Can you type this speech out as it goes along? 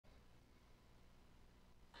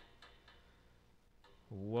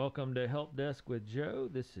Welcome to Help Desk with Joe.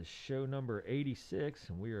 This is show number 86,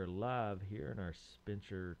 and we are live here in our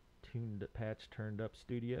Spencer Turned Up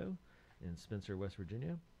studio in Spencer, West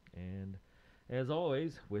Virginia. And as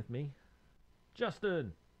always, with me,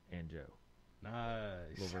 Justin and Joe.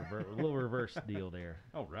 Nice. Little reverse deal there.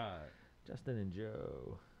 All right. Justin and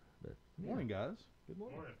Joe. But Morning, guys. Good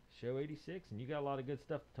morning. Show 86, and you got a lot of good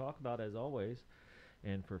stuff to talk about as always.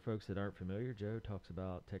 And for folks that aren't familiar, Joe talks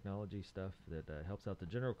about technology stuff that helps out the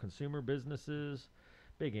general consumer businesses,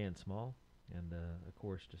 big and small, and of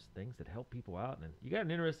course just things that help people out. And you got an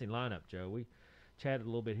interesting lineup, Joe. We chatted a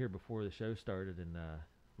little bit here before the show started, and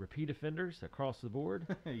repeat offenders across the board.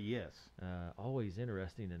 Yes. Always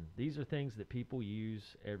interesting, and these are things that people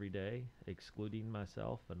use every day, excluding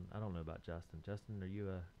myself. And I don't know about Justin. Justin, are you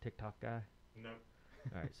a TikTok guy? No.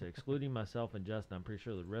 All right, so excluding myself and Justin, I'm pretty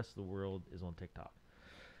sure the rest of the world is on TikTok.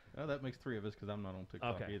 Oh, that makes three of us because I'm not on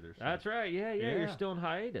TikTok either. So. That's right. Yeah, you're still in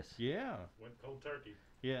hiatus. Yeah. Went cold turkey.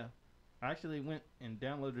 Yeah. I actually went and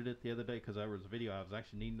downloaded it the other day because there was a video I was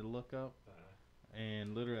actually needing to look up.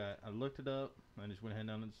 And literally, I looked it up and just went ahead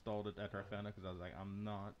and uninstalled it after I found it because I was like, I'm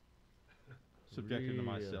not subjecting to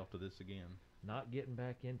myself to this again. Not getting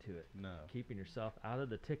back into it. No. Keeping yourself out of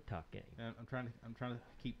the TikTok game. And I'm trying to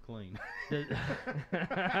keep clean.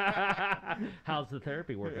 How's the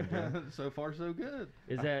therapy working, Joe? So far, so good.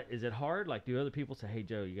 Is it hard? Like, do other people say, "Hey,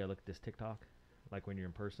 Joe, you gotta look at this TikTok," like when you're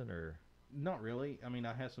in person, or? Not really. I mean,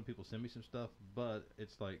 I had some people send me some stuff, but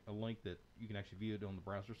it's like a link that you can actually view it on the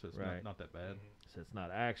browser, so it's not that bad. So it's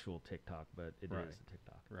not actual TikTok, but it Right. is a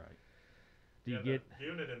TikTok. Right. Do you get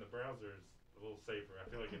viewing it in the browser is a little safer. I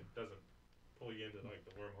feel like it doesn't pull you into like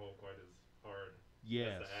the wormhole quite as hard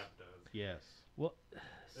Yes. as the app does. Yes. well?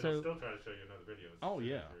 It'll So still try to show you another video. Oh, soon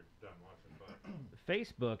yeah. After you're done watching, but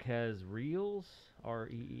Facebook has Reels,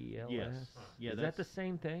 Reels. Yes. Yeah, Is that the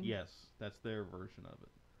same thing? Yes, that's their version of it.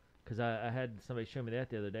 Because I had somebody show me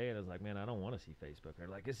that the other day, and I was like, man, I don't want to see Facebook. They're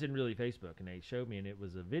like, this isn't really Facebook. And they showed me, and it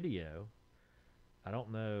was a video. I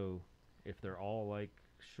don't know if they're all, like,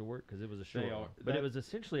 short, because it was a short They are. one. But it was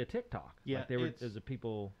essentially a TikTok. Yeah, Like, there it's- was a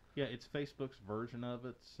people... Yeah, it's Facebook's version of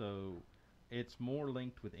it, so it's more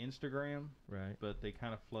linked with Instagram, Right. but they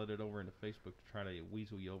kind of flooded over into Facebook to try to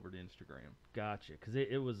weasel you over to Instagram. Gotcha. Because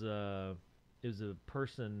it was a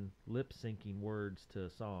person lip-syncing words to a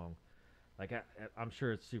song. Like, I'm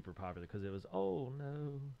sure it's super popular because it was, oh,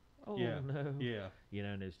 no, oh, no. Yeah. You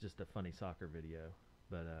know, and it's just a funny soccer video.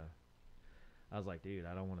 But I was like, dude,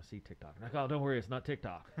 I don't want to see TikTok. And like, oh, don't worry, it's not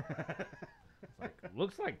TikTok. It's like,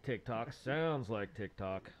 looks like TikTok, sounds like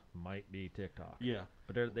TikTok, might be TikTok. Yeah.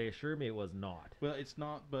 But they assured me it was not. Well, it's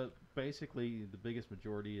not, but basically the biggest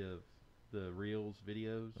majority of the Reels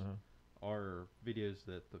videos are videos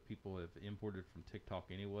that the people have imported from TikTok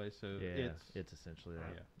anyway. So Yeah, it's essentially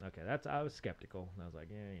that. Yeah. Okay, I was skeptical. And I was like,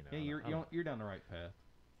 yeah, you know. Yeah, you're down the right path.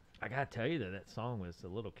 I gotta tell you that song was a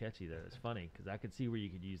little catchy. Though it's funny because I could see where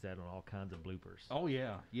you could use that on all kinds of bloopers. Oh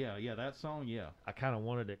yeah, that song, yeah. I kind of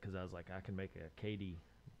wanted it because I was like, I can make a Katie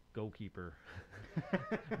goalkeeper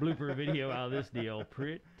blooper video out of this deal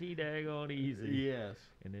pretty daggone easy. Yes.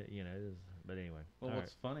 And it, it is. But anyway. Well, all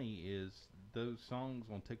what's funny is those songs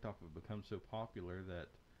on TikTok have become so popular that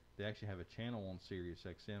they actually have a channel on Sirius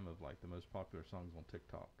XM of like the most popular songs on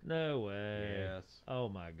TikTok. right. No way. Yes. Oh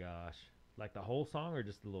my gosh. Like the whole song or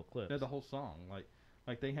just the little clips? No, the whole song. Like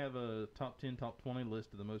they have a top 10, top 20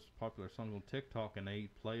 list of the most popular songs on TikTok, and they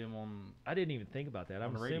play them on. I didn't even think about that. I'm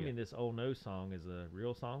on the radio. assuming this "Oh No" song is a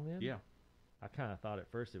real song then? Yeah. I kind of thought at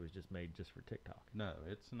first it was just made just for TikTok. No,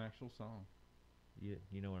 it's an actual song.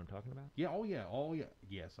 You know what I'm talking about? Yeah. Oh yeah.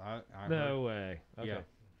 Yes. I No way. Okay. Yeah.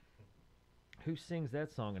 Who sings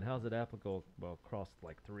that song and how's it applicable across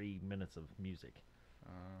like 3 minutes of music?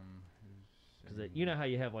 Because you know how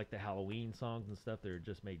you have like the Halloween songs and stuff that are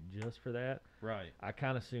just made just for that? Right. I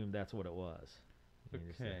kind of assumed that's what it was.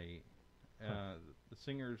 Okay. The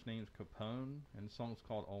singer's name's Capone, and the song's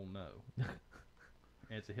called "Oh No," and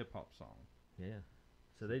it's a hip hop song. Yeah.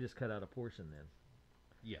 So they just cut out a portion then.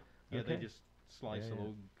 Yeah. Yeah. Okay. They just slice Yeah, a yeah.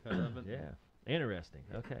 little cut of it. Yeah. Interesting.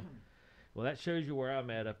 Okay. Well, that shows you where I'm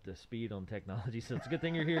at up to speed on technology. So it's a good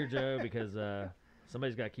thing you're here, Joe, because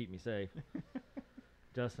somebody's got to keep me safe.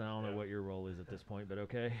 Justin, I don't know what your role is at this point, but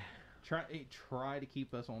okay. Try to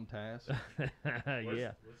keep us on task. Yeah.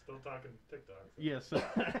 we're still talking TikTok. So. Yes.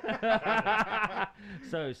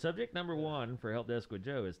 So subject number 1 for Help Desk with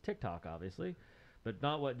Joe is TikTok, obviously, but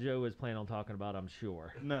not what Joe is planning on talking about, I'm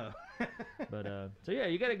sure. No. But so yeah,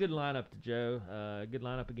 you got a good lineup to Joe. Good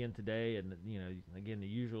lineup again today, and again the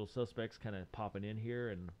usual suspects kind of popping in here,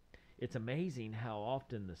 and it's amazing how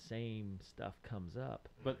often the same stuff comes up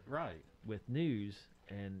But right. with news,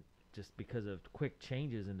 and just because of quick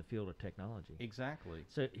changes in the field of technology. Exactly.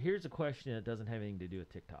 So here's a question that doesn't have anything to do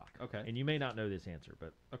with TikTok. Okay. And you may not know this answer,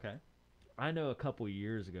 but Okay. I know a couple of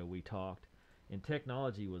years ago we talked, and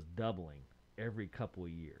technology was doubling every couple of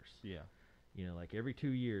years. Yeah. You know, like every 2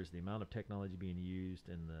 years, the amount of technology being used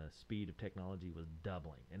and the speed of technology was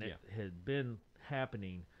doubling. And it had been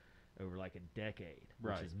happening over like a decade,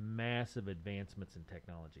 which Right. is massive advancements in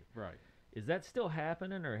technology. Right. Is that still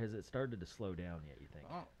happening, or has it started to slow down yet, you think?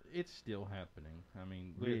 Oh, it's still happening. I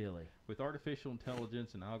mean, Really? with artificial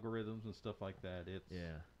intelligence and algorithms and stuff like that, it's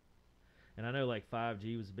Yeah. And I know like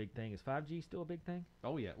 5G was a big thing. Is 5G still a big thing?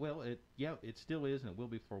 Oh yeah. Well, it still is, and it will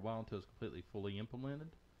be for a while until it's completely fully implemented.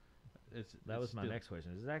 That was my next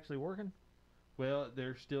question. Is it actually working? Well,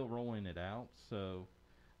 they're still rolling it out, so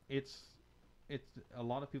it's a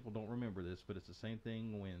lot of people don't remember this, but it's the same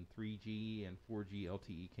thing when 3G and 4G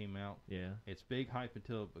LTE came out. Yeah. It's big hype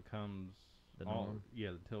until it becomes The norm? Yeah,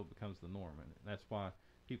 until it becomes the norm, and that's why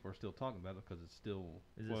people are still talking about it, because it's still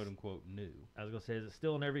quote unquote new. I was gonna say, is it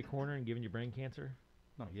still in every corner and giving you brain cancer?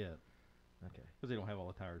 Not yet, Okay. because they don't have all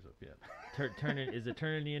the tires up yet. Is it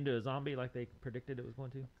turning you into a zombie like they predicted it was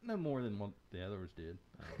going to? No more than what the others did.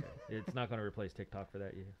 Okay. It's not going to replace TikTok for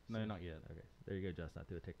that, you? No, not yet. Okay. There you go, Justin. Not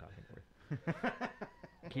do a TikTok anymore.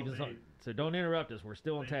 Keep Well, us on. So don't interrupt us. We're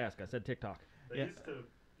still on task. I said TikTok. They Yeah. used to,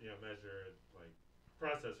 measure like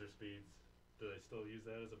processor speeds. Do they still use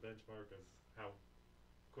that as a benchmark as how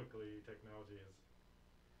quickly technology is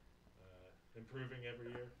improving every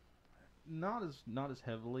year? Not as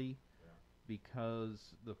heavily, Yeah.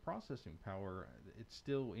 because the processing power, it's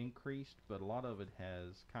still increased, but a lot of it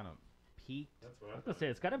has kind of peaked. That's what I I was gonna thought. say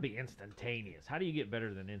it's got to be instantaneous. How do you get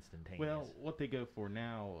better than instantaneous? Well, what they go for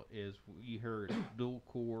now is, you heard dual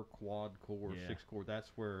core, quad core, Yeah. 6 core. That's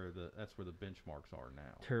where the benchmarks are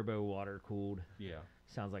now. turbo water cooled. Yeah,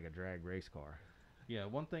 Sounds like a drag race car. yeah.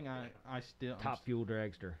 One thing I still Top fuel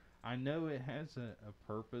dragster. I know it has a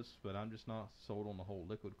purpose, but I'm just not sold on the whole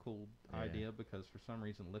liquid cooled Yeah. idea, because for some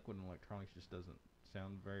reason liquid and electronics just doesn't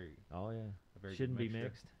sound very Oh yeah. a very Shouldn't good be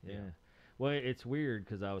mixture. mixed. Yeah. Well, it's weird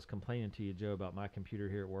because I was complaining to you, Joe, about my computer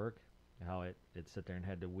here at work, how it sit there and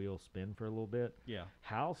had the wheel spin for a little bit. Yeah.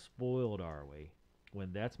 How spoiled are we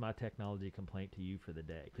when that's my technology complaint to you for the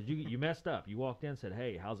day? Because you messed up. You walked in and said,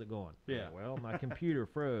 hey, how's it going? Yeah. Well, my computer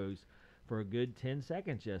froze for a good 10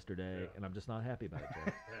 seconds yesterday, Yeah. and I'm just not happy about it,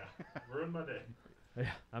 Joe. Yeah, ruined my day.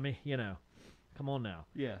 Yeah, I mean, come on now.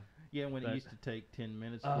 Yeah. Yeah, when But- it used to take 10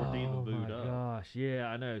 minutes for it to even boot my up. gosh, yeah,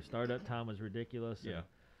 I know. Startup time was ridiculous. Yeah.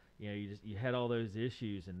 And, you had all those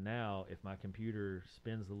issues, and now if my computer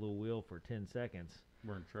spins the little wheel for 10 seconds,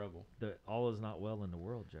 We're in trouble. all is not well in the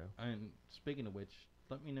world, Joe. And speaking of which,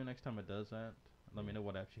 let me know next time it does that. Let me know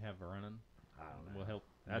what apps you have running. I don't know. We'll help.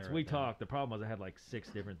 That's narrow we it down. talked. The problem was I had like 6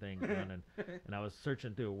 different things running, and I was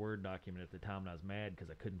searching through a Word document at the time, and I was mad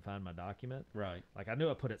because I couldn't find my document. Right. Like I knew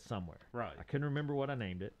I put it somewhere. Right. I couldn't remember what I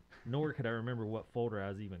named it, nor could I remember what folder I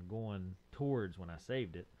was even going towards when I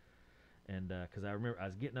saved it. And because I remember I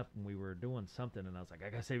was getting up and we were doing something, and I was like, I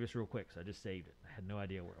gotta save this real quick, so I just saved it. I had no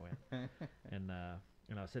idea where it went. And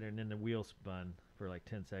I was sitting there, and then the wheel spun for like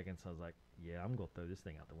 10 seconds. I was like, yeah, I'm gonna throw this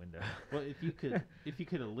thing out the window. Well, if you could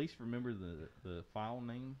at least remember the file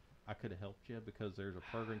name, I could have helped you, because there's a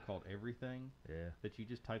program called Everything Yeah. that you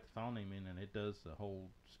just type the file name in, and it does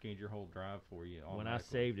scans your whole drive for you. When I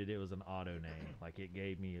automatically. saved it, it was an auto name. Like it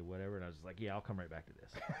gave me whatever, and I was just like, yeah, I'll come right back to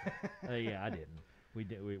this. Yeah, I didn't.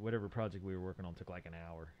 Whatever project we were working on took like an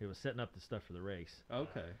hour. It was setting up the stuff for the race.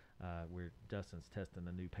 Okay. Where Dustin's testing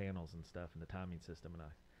the new panels and stuff and the timing system, and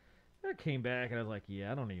I came back and I was like,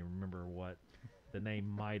 yeah, I don't even remember what the name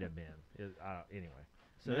might have been. Anyway,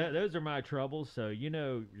 so those are my troubles. So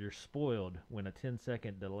you're spoiled when a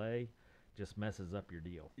 10-second delay just messes up your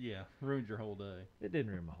deal. Yeah, ruins your whole day. It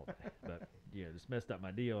didn't ruin my whole day, but yeah, it just messed up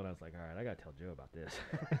my deal, and I was like, all right, I gotta tell Joe about this.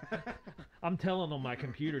 I'm telling on my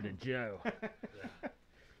computer to Joe.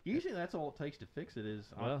 Usually that's all it takes to fix it is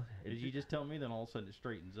you just tell me, then all of a sudden it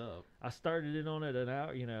straightens up. I started it on it an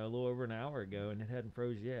hour, a little over an hour ago, and it hadn't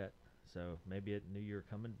froze yet. So maybe it knew you were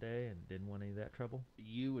coming today and didn't want any of that trouble.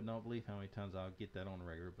 You would not believe how many times I'll get that on a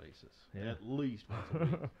regular basis. Yeah. At least once a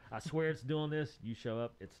week. I swear it's doing this. You show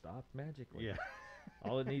up, it stopped magically. Yeah.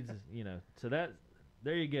 All it needs is, so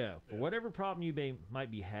there you go. For whatever problem you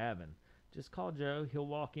might be having, just call Joe. He'll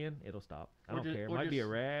walk in. It'll stop. I don't care. It might be a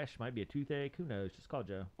rash. Might be a toothache. Who knows? Just call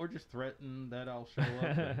Joe. Or just threaten that I'll show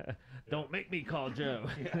up. Don't make me call Joe.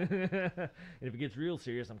 And if it gets real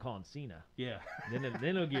serious, I'm calling Cena. Yeah. Then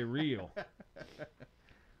it'll get real.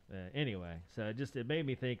 Anyway, so it made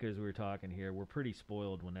me think as we were talking here, we're pretty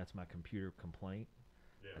spoiled when that's my computer complaint.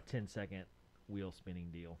 Yeah. A 10-second wheel spinning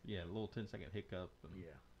deal. Yeah, a little 10-second hiccup. And Yeah,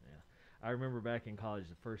 yeah. I remember back in college,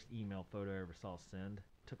 the first email photo I ever saw send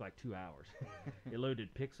took like 2 hours. It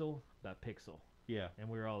loaded pixel by pixel, Yeah. and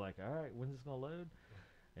we were all like, "All right, when's this gonna load?"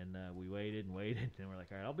 And we waited and waited, and we're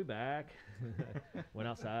like, "All right, I'll be back." Went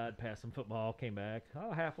outside, passed some football, came back.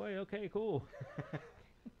 Oh, halfway, okay, cool.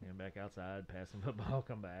 And back outside, passed some football,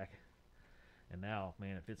 come back. And now,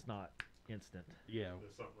 man, if it's not instant, Yeah.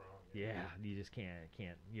 There's something wrong. yeah, you just can't.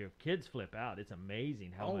 Your kids flip out. It's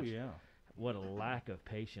amazing how Oh much, yeah. what a lack of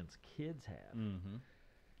patience kids have. Mm-hmm.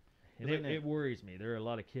 And Isn't it it- worries me. There are a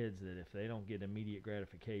lot of kids that if they don't get immediate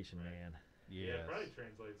gratification, Right. man, Yeah, Yes. it probably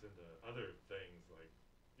translates into other things. Like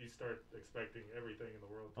you start expecting everything in the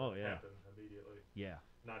world to Oh, yeah. happen immediately, yeah.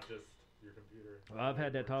 not just your computer. Well, I've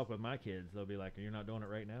had that talk with my kids. They'll be like, "You're not doing it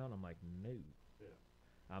right now," and I'm like, "No. Yeah.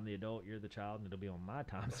 I'm the adult. You're the child, and it'll be on my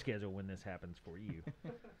time schedule when this happens for you."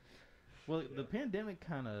 Well, Yeah. the pandemic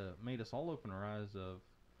kind of made us all open our eyes of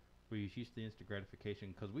we was used to instant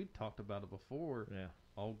gratification because we talked about it before. Yeah.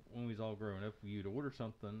 All when we was all growing up, you'd order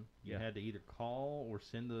something, you Yeah. had to either call or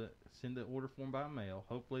send the order form by mail.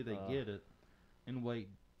 Hopefully they get it, and wait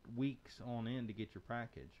weeks on end to get your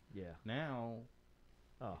package. Yeah. Now,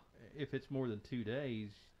 Oh. if it's more than 2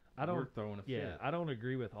 days, I don't. we're throwing a Yeah, fit. I don't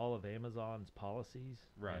agree with all of Amazon's policies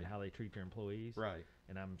Right. and how they treat their employees. Right.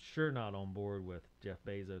 And I'm sure not on board with Jeff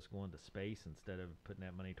Bezos going to space instead of putting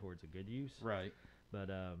that money towards a good use. Right. But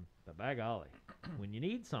by golly, when you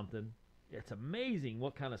need something, it's amazing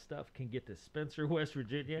what kind of stuff can get to Spencer, West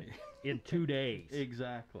Virginia in 2 days.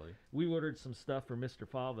 Exactly. We ordered some stuff for Mr.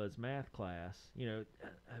 Fava's math class. You know,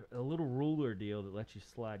 a little ruler deal that lets you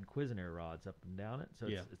slide Cuisinart rods up and down it. So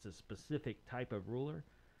Yeah. it's a specific type of ruler.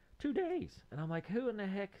 2 days. And I'm like, who in the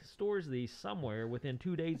heck stores these somewhere within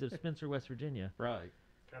 2 days of Spencer, West Virginia? Right.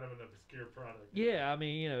 Kind of an obscure product. Yeah, I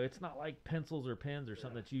mean, you know, it's not like pencils or pens or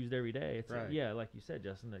something Yeah. that's used every day. It's Right. yeah, like you said,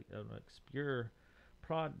 Justin, an obscure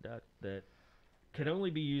product that could only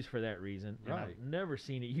be used for that reason. And Right. I've never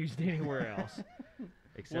seen it used anywhere else,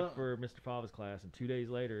 except Well- for Mr. Fava's class. And 2 days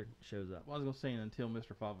later, it shows up. Well, I was gonna say until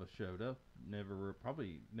Mr. Fava showed up,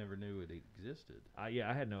 probably never knew it existed. Yeah,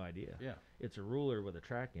 I had no idea. Yeah. It's a ruler with a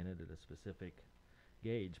track in it at a specific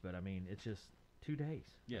gauge, but I mean, it's just 2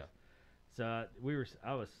 days. Yeah. So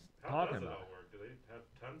I was How talking does it about all work? Do they have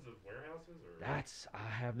tons of warehouses or? I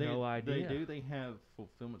have They, no idea. They do. They have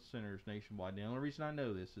fulfillment centers nationwide. The only reason I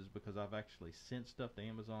know this is because I've actually sent stuff to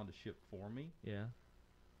Amazon to ship for me, Yeah.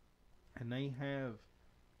 and they have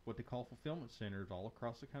what they call fulfillment centers all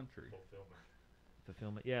across the country.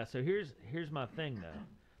 Fulfillment. Yeah. So here's my thing though.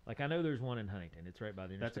 Like I know there's one in Huntington. It's right by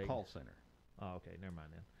the That's interstate. a call center. Oh, okay. Never mind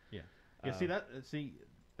then. Yeah.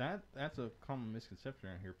 That's a common misconception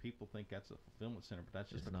around here. People think that's a fulfillment center, but that's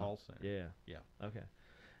just It's a not. call center. Yeah. Yeah. Okay.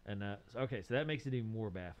 And so that makes it even more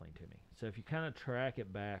baffling to me. So if you kind of track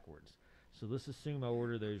it backwards, so let's assume I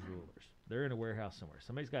order those rulers. They're in a warehouse somewhere.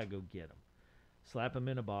 Somebody's got to go get them. Slap them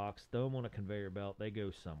in a box, throw them on a conveyor belt. They go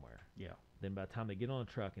somewhere. Yeah. Then by the time they get on a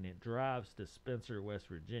truck and it drives to Spencer, West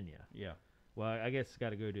Virginia, Yeah. well, I guess it's got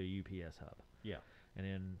to go to a UPS hub. Yeah. And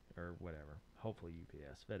then, or whatever. Hopefully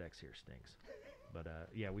UPS. FedEx here stinks. But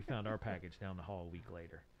yeah, we found our package down the hall a week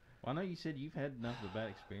later. Well, I know you said you've had enough of a bad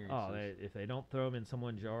experiences. Oh, if they don't throw them in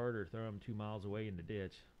someone's yard or throw them 2 miles away in the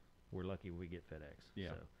ditch, we're lucky we get FedEx. Yeah.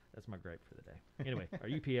 So that's my gripe for the day. Anyway, our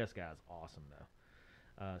UPS guy's awesome though.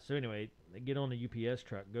 So anyway, they get on the UPS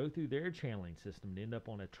truck, go through their channeling system, and end up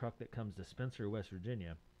on a truck that comes to Spencer, West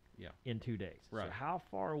Virginia. Yeah. In 2 days. Right. So how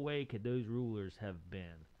far away could those rulers have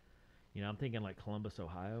been? You know, I'm thinking like Columbus,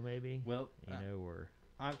 Ohio, maybe. Well, You know, or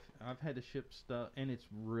I've had to ship stuff, and it's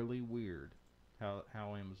really weird how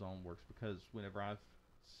Amazon works, because whenever I've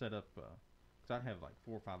set up, because I'd have like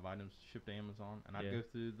 4 or 5 items to ship to Amazon, and I'd Yeah. go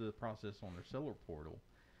through the process on their seller portal,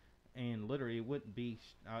 and literally it wouldn't be.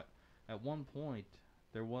 At one point,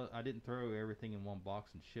 I didn't throw everything in one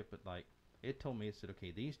box and ship it. Like it told me, it said,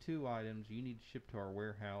 okay, these 2 items you need to ship to our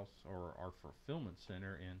warehouse or our fulfillment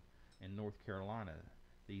center in North Carolina.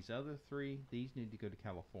 These other 3, these need to go to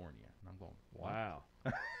California. And I'm going, what? wow.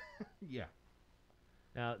 Yeah.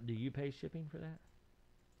 Now, do you pay shipping for that?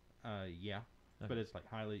 Yeah. Okay. But it's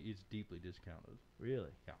it's deeply discounted.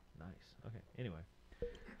 Really? Yeah. Nice. Okay. Anyway.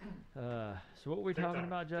 So what were we TikTok, talking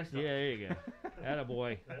about, Justin? TikTok. Yeah, there you go.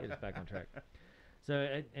 Attaboy. Get us back on track.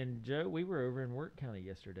 So, and Joe, we were over in Work County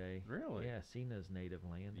yesterday. Really? Yeah, Cena's native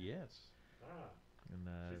land. Yes. Ah, And,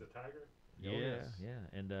 she's a tiger. oh, Yes. yeah.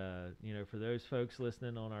 And, you know, for those folks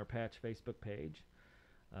listening on our Patch Facebook page,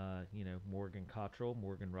 you know, Morgan Cottrell,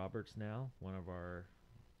 Morgan Roberts now, one of our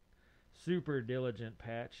super diligent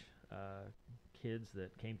Patch kids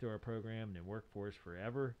that came through our program and worked for us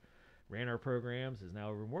forever. ran our programs, is now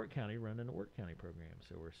over in Wirt County running the Wirt County program.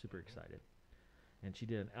 So we're super excited. And she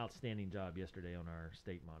did an outstanding job yesterday on our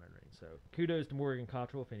state monitoring. So kudos to Morgan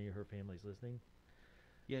Cottrell if any of her family's listening.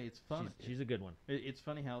 Yeah, it's funny. She's a good one. It's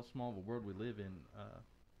funny how small of a world we live in.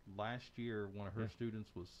 Last year, one of her students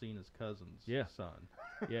was Cena's cousin's son.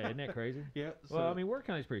 Yeah, isn't that crazy? Yeah. So, Well, I mean, Wirt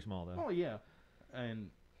County's pretty small, though. oh yeah, and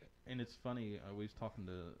it's funny. We was talking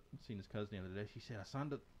to Cena's cousin the other day. She said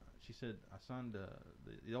I signed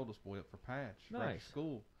the oldest boy up for Patch right Nice. after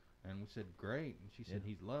school, and we said great. And she said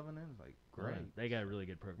he's loving it. I was like great. Yeah, they got a really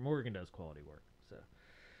good program. Morgan does quality work, so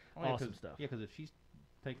Oh, yeah, awesome stuff. Yeah, because if she's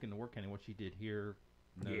taking the work and what she did here,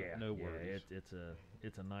 no worries.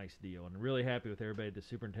 It's a nice deal, and really happy with everybody. The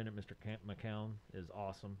superintendent, Mr. McCown, is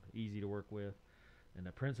awesome, easy to work with, and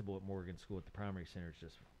the principal at Morgan School at the primary center is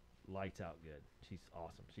just lights out good. She's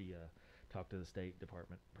awesome. She talked to the State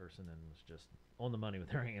Department person and was just on the money with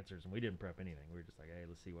her answers, and we didn't prep anything. We were just like, hey,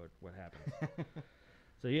 let's see what happens.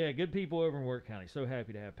 So yeah, good people over in Wirt County. So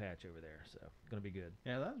happy to have Patch over there. So gonna be good.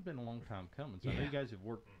 Yeah, that's been a long time coming. So I know you guys have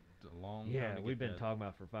worked a long time. Yeah, to we've get been that. talking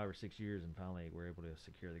about it for 5 or 6 years, and finally we're able to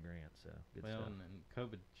secure the grant. So good Well, stuff. and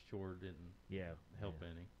COVID sure didn't help yeah.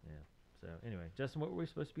 any. So anyway, Justin, what were we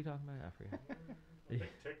supposed to be talking about? I forget. I think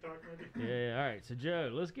TikTok maybe. Yeah. All right. So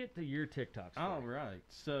Joe, let's get to your TikTok story. All right,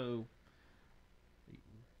 so.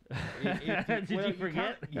 Did you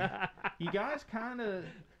forget? You guys kind of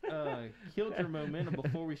killed your momentum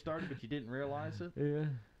before we started, but you didn't realize it. Yeah.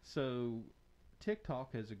 So,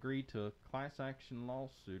 TikTok has agreed to a class action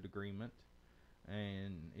lawsuit agreement,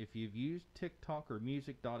 and if you've used TikTok or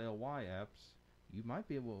Music.ly apps, you might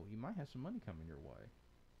have some money coming your way.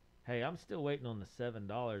 Hey, I'm still waiting on the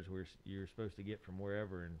 $7 you're supposed to get from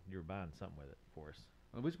wherever, and you're buying something with it for us.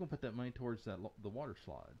 We're just gonna put that money towards the water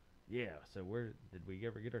slide. Yeah. So where did we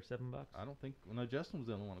ever get our $7? I don't think. Well, no, Justin was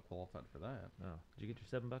the only one who qualified for that. Oh, did you get your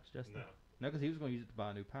 $7, Justin? No. No, because he was going to use it to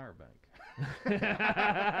buy a new power bank.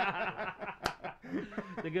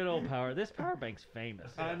 The good old power. This power bank's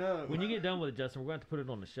famous. I know. When you get done with it, Justin, we're going to have to put it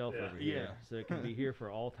on the shelf Yeah. over here, Yeah. so it can be here for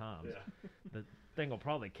all times. Yeah. The thing will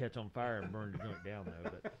probably catch on fire and burn the joint down, though.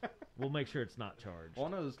 But we'll make sure it's not charged. Well,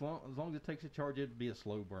 no, as long as it takes a charge, it'd be a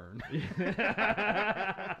slow burn.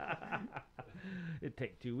 It'd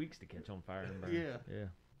take 2 weeks to catch on fire and burn. Yeah. Yeah.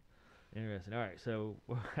 Interesting. All right. So,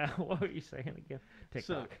 what were you saying again?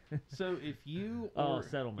 TikTok. So if you or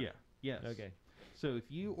settlement. Yeah. Yes. Okay. So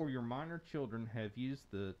if you or your minor children have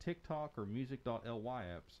used the TikTok or Music.ly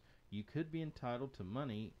apps, you could be entitled to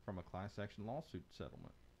money from a class action lawsuit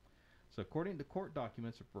settlement. So according to court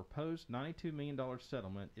documents, a proposed $92 million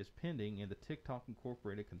settlement is pending in the TikTok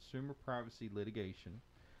Incorporated consumer privacy litigation,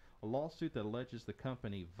 a lawsuit that alleges the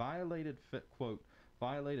company violated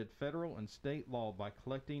federal and state law by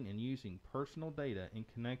collecting and using personal data in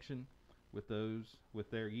connection with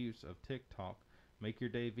their use of TikTok Make Your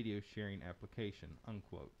Day video sharing application,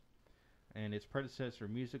 unquote, and its predecessor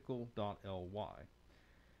Musical.ly.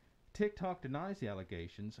 TikTok denies the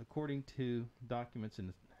allegations, according to documents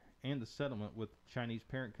and the settlement with Chinese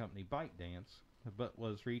parent company ByteDance, but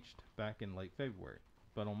was reached back in late February.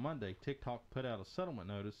 But on Monday, TikTok put out a settlement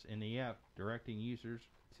notice in the app directing users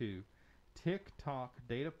to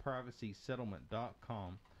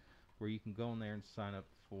TikTokDataPrivacySettlement.com, where you can go in there and sign up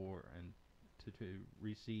for and to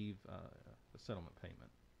receive a settlement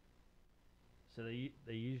payment. So they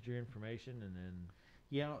used your information and then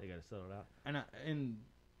they got to settle it out. And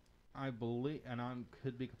I believe, and I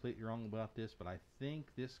could be completely wrong about this, but I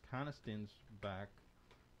think this kind of stems back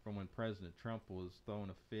from when President Trump was throwing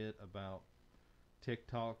a fit about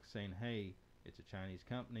TikTok, saying, "Hey, it's a Chinese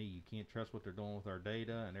company. You can't trust what they're doing with our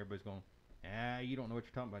data," and everybody's going, you don't know what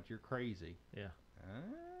you're talking about. You're crazy. Yeah.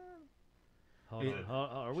 Hold on.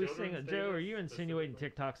 Are we saying, Children's Joe? Are data you insinuating specifically?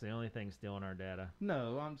 TikTok's the only thing stealing our data?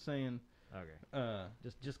 No, I'm saying. Okay.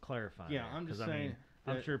 Just clarifying. Yeah, there, I'm just 'cause, I saying. mean,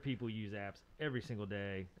 I'm sure people use apps every single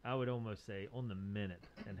day. I would almost say on the minute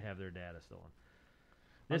and have their data stolen.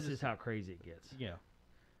 This is how crazy it gets. Yeah.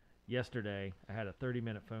 Yesterday, I had a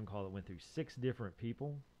 30-minute phone call that went through 6 different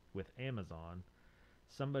people with Amazon.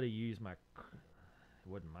 Somebody used my, it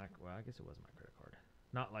wasn't my, well, I guess it wasn't my credit card.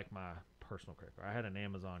 Not like my personal credit card. I had an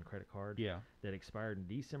Amazon credit card that expired in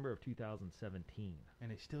December of 2017.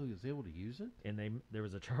 And they still was able to use it? And there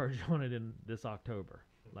was a charge on it in this October,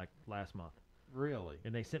 like last month. Really?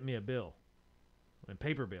 And they sent me a bill, a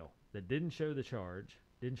paper bill, that didn't show the charge,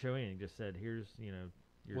 didn't show anything, just said, here's,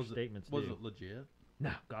 your statements Was due. it legit?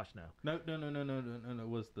 No, gosh, no. No.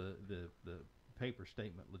 Was the paper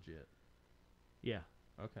statement legit? Yeah.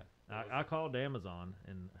 Okay. I called Amazon,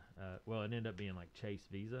 and, it ended up being like Chase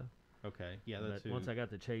Visa. Okay. Yeah, that's But once I got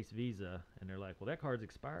the Chase Visa, and they're like, "Well, that card's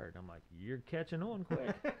expired." I'm like, "You're catching on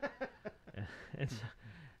quick." and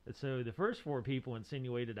so the first 4 people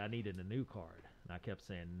insinuated I needed a new card, and I kept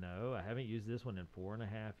saying, "No, I haven't used this one in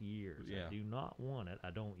 4.5 years. Yeah. I do not want it. I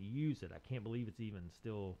don't use it. I can't believe it's even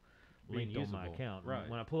still linked on my usable. account." And Right.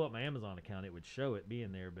 when I pull up my Amazon account, it would show it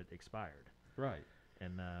being there, but expired. Right.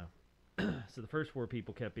 And so the first 4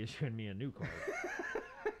 people kept issuing me a new card.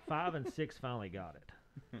 5 and 6 finally got it,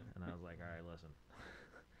 and I was like, "All right, listen,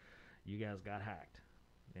 you guys got hacked,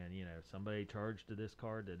 and somebody charged to this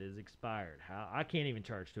card that is expired. How I can't even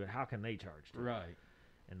charge to it. How can they charge to it?" Right.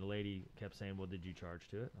 And the lady kept saying, "Well, did you charge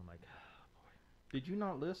to it?" I'm like, Did you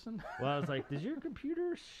not listen? "Well," I was like, "Does your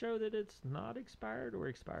computer show that it's not expired or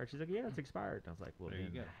expired?" She's like, "Yeah, it's expired." And I was like, "Well, There you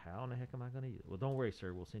then go. how in the heck am I going to use it?" "Well, don't worry,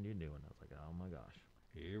 sir. We'll send you a new one." I was like, "Oh my gosh."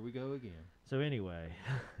 Here we go again. So anyway,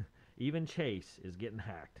 even Chase is getting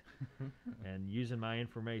hacked and using my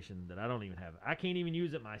information that I don't even have. I can't even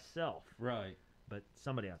use it myself, Right. but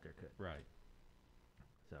somebody out there could. Right.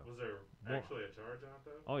 So, Was there More. actually a charge on it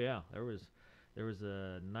though? oh yeah, there was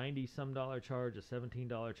a $90-some charge, a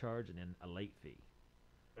 $17 charge, and then a late fee.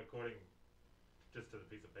 According just to the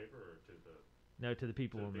piece of paper or to the No, to the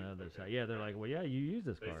people To the on the people, other okay. side. Yeah, they're like, "Well, yeah, you use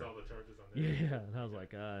this they card." saw the charges on there? Yeah, and I was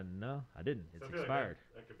like, "No, I didn't. So It's I feel like expired."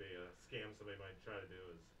 that could be a scam somebody might try to do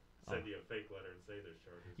is Oh. send you a fake letter and say there's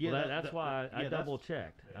charges. Yeah, Well, that- that's that- why I yeah, that's- double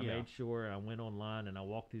checked. I yeah. made sure I went online and I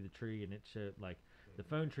walked through the tree, and it showed like the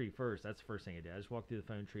phone tree first. That's the first thing I did. I just walked through the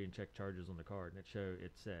phone tree and checked charges on the card, and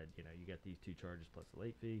it said, you got these 2 charges plus the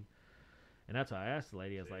late fee. And that's why I asked the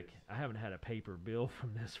lady. I was like, Jeez. "I haven't had a paper bill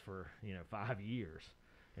from this for 5 years,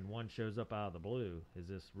 and one shows up out of the blue. Is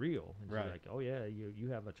this real?" And she's Right. like, "Oh yeah, you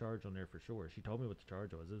have a charge on there for sure." She told me what the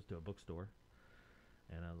charge was. It was to a bookstore,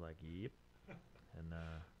 and I was like, "Yep." And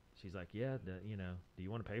she's like, "Yeah, do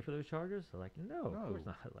you want to pay for those charges?" I was like, "No, of course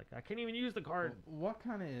No. not." Like, I can't even use the card. What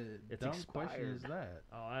kind of It's dumb question is expired. that?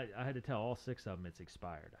 Oh, I had to tell all 6 of them it's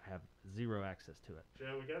expired. I have 0 access to it.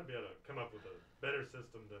 Joe, we gotta be able to come up with a better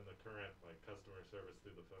system than the current customer service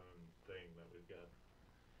through the phone thing that we've got.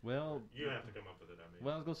 Well, You have to come up with it. I mean,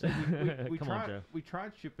 well, I was gonna say we Come on, tried Joe. we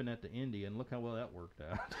tried shipping that to India, and look how well that worked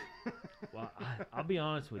out. Well, I'll be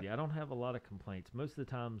honest with you. I don't have a lot of complaints. Most of the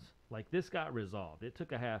times, like this got resolved. It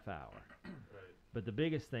took a half hour. right? But the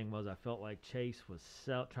biggest thing was I felt like Chase was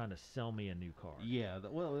trying to sell me a new card. Yeah,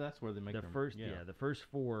 well, that's where they make The them. first, the first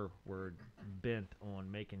 4 were bent on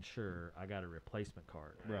making sure I got a replacement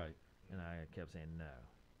card, Right. and I kept saying no.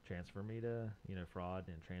 Transfer me to fraud,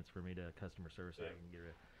 and transfer me to customer service so I Yeah. can get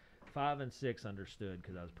it. 5 and 6 understood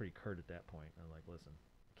because I was pretty curt at that point. I was like, "Listen,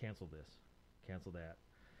 cancel this, cancel that."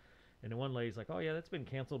 And the one lady's like, "Oh yeah, that's been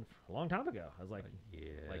canceled a long time ago." I was like,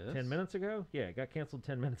 Yeah. "Like 10 minutes ago?" "Yeah, it got canceled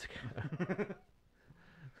 10 minutes ago."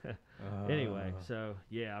 Anyway, so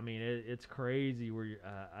yeah, I mean it's crazy where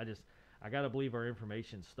I gotta believe our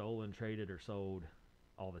information's stolen, traded, or sold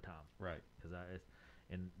all the time. Right. Because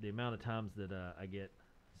and the amount of times that I get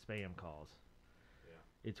spam calls, Yeah.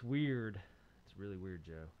 it's weird. It's really weird,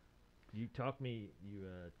 Joe. You got me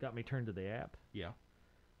turned to the app. Yeah.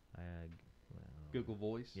 Well, Google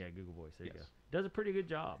Voice. Yeah, Google Voice. There you Yes. go. Does a pretty good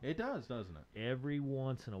job. It does, doesn't it? Every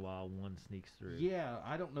once in a while, one sneaks through. Yeah,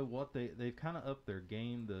 I don't know what they've kind of upped their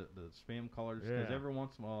game, the spam callers, because Yeah. every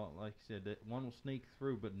once in a while, like you said, that one will sneak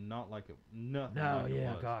through, but not like nothing. No, like it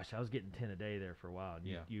yeah, was. gosh, I was getting 10 a day there for a while. And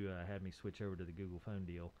Yeah. you had me switch over to the Google phone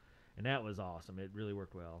deal, and that was awesome. It really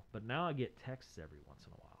worked well. But now I get texts every once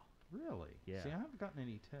in a while. Really? Yeah. See, I haven't gotten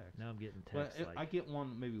any texts. Now I'm getting Well, texts I get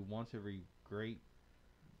one maybe once every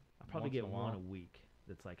I probably once get in a one while. a week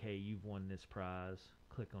that's like, "Hey, you've won this prize.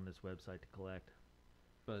 Click on this website to collect."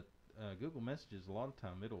 But Google Messages, a lot of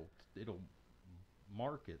time it'll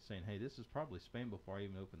mark it saying, "Hey, this is probably spam" before I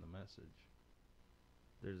even open the message.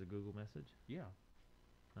 There's a Google message? Yeah.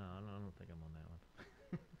 No, I don't think I'm on that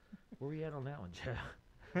one. Where were you at on that one, Joe?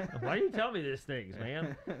 Why do you tell me these things,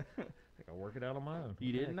 man? I can work it out on my own.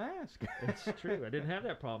 You didn't ask. It's true. I didn't have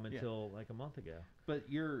that problem Yeah. until like a month ago. But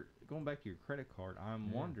you're going back to your credit card. I'm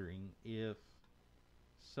Yeah. wondering if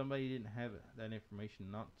somebody didn't have that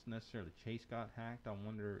information, not necessarily Chase got hacked. I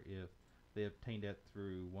wonder if they obtained that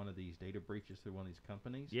through one of these data breaches through one of these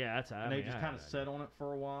companies. Yeah, that's And they just kind of sat on it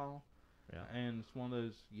for a while. Yeah. And it's one of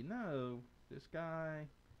those, this guy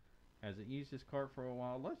hasn't used his card for a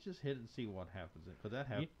while. Let's just hit it and see what happens. Because that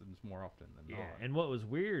happens more often than Yeah, not. and what was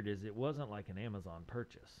weird is it wasn't like an Amazon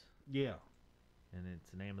purchase, Yeah. and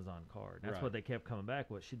it's an Amazon card. That's Right. what they kept coming back.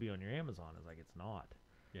 What should be on your Amazon is like it's not.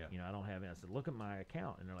 Yeah. I don't have it. I said, "Look at my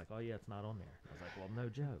account," and they're like, "Oh yeah, it's not on there." I was like, "Well, no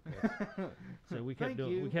joke." That's- So we kept Thank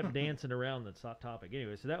you. we kept dancing around the topic.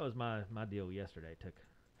 Anyway, so that was my deal yesterday. It took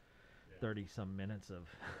Yeah. 30 some minutes of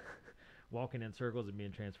walking in circles and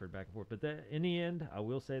being transferred back and forth. But that, in the end, I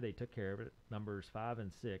will say they took care of it. Numbers 5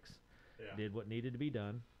 and 6 Yeah. did what needed to be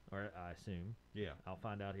done, or I assume. Yeah. I'll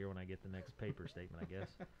find out here when I get the next paper statement, I guess.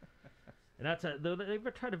 And that's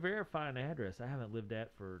they've tried to verify an address I haven't lived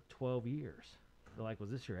at for 12 years. They're like, "Was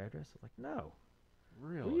this your address?" I'm like, "No."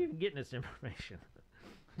 Where are you Really? even getting this information?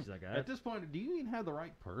 She's like, At this point, do you even have the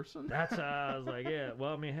right person? "That's." I was like, "Yeah."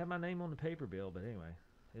 Well, I mean, I had my name on the paper bill, but anyway,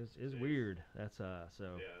 it's Jeez. weird. That's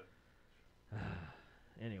so. Yeah.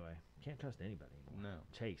 Anyway, can't trust anybody anymore. No.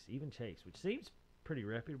 Chase, which seems pretty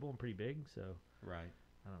reputable and pretty big. So Right.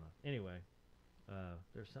 I don't know. Anyway,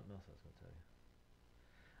 there's something else I was going to tell you.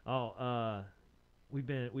 Oh,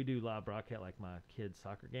 we do live broadcast like my kids'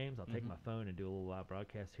 soccer games. I'll take Mhm. my phone and do a little live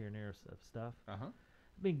broadcast here and there of stuff. Uh-huh.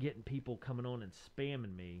 I've been getting people coming on and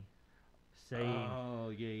spamming me, saying, Oh,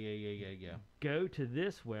 yeah. "Go to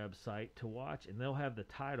this website to watch," and they'll have the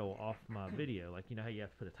title off my video. Like, you know how you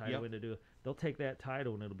have to put a title Yep. in to do it. They'll take that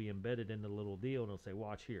title and it'll be embedded in the little deal, and it'll say,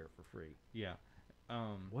 "Watch here for free." Yeah.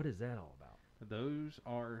 What is that all about? Those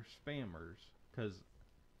are spammers, because,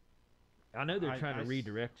 I know they're I- trying I to s-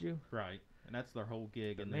 redirect you. right, and that's their whole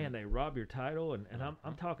gig. But And man, then, they rob your title, and I'm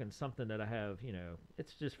Uh-huh. talking something that I have,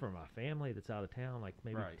 it's just for my family that's out of town, like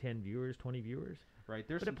maybe Right. 10 viewers, 20 viewers, right,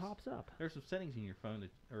 there's but some, it pops up. there's some settings in your phone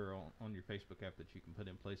that, or on your Facebook app that you can put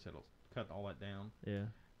in place that'll cut all that down. Yeah.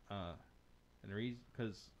 And the reason,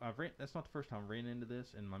 because that's not the first time I've ran into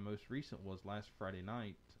this, and my most recent was last Friday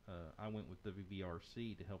night. I went with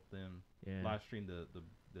WVRC to help them Yeah. live stream the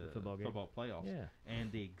football game? playoffs, Yeah.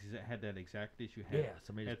 and they had that exact issue. Yeah.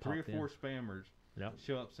 Somebody Had just 3 or popped 4 spammers in. Yep.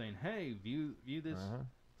 show up saying, "Hey, view this Uh-huh.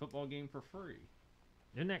 football game for free."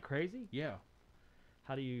 Isn't that crazy? Yeah.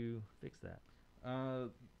 How do you fix that?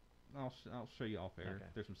 I'll show you off air. Okay.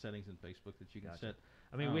 There's some settings in Facebook that you can Gotcha. set.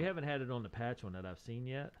 I mean, we Um, haven't had it on the patch one that I've seen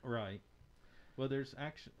yet. Right. Well, there's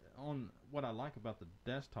actually on what I like about the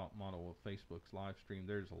desktop model of Facebook's live stream.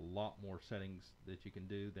 There's a lot more settings that you can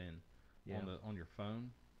do than Yeah. on your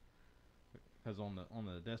phone. Because on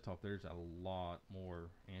the desktop, there's a lot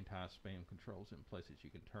more anti-spam controls in places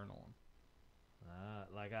you can turn on.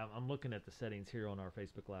 Like I'm looking at the settings here on our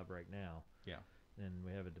Facebook Live right now. Yeah. And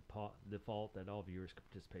we have a default that all viewers can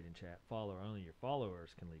participate in chat. Only your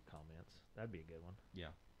followers can leave comments. That'd be a good one. Yeah.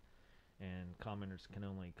 And commenters can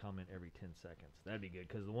only comment every 10 seconds. That'd be good,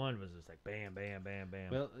 because the one was just like bam, bam, bam,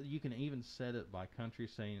 bam. Well, you can even set it by country,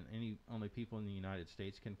 saying only people in the United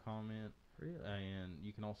States can comment. Really? And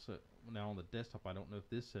you can also, now on the desktop, I don't know if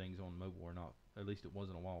this setting's on mobile or not. At least it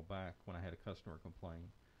wasn't a while back when I had a customer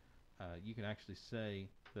complain. You can actually say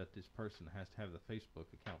that this person has to have the Facebook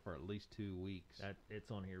account for at least 2 weeks. It's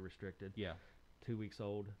on here restricted. Yeah. 2 weeks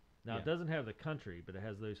old. Now Yeah. it doesn't have the country, but it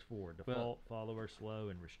has those 4: default, follower, slow,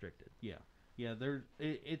 and restricted. Yeah.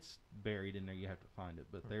 It's buried in there. You have to find it,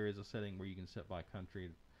 but there is a setting where you can set by country.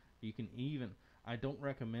 You can even, I don't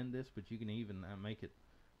recommend this, but you can even make it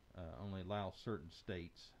only allow certain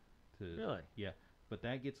states to. Really? Yeah, but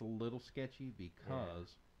that gets a little sketchy,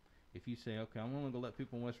 because if you say, okay, I'm only gonna let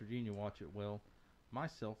people in West Virginia watch it, well, my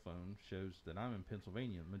cell phone shows that I'm in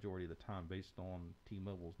Pennsylvania the majority of the time based on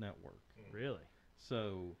T-Mobile's network. Really?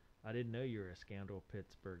 So, I didn't know you were a scoundrel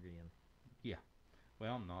Pittsburghian.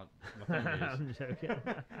 well, I'm not. My phone is. I'm joking.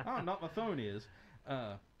 I'm not. My phone is.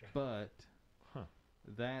 But Huh.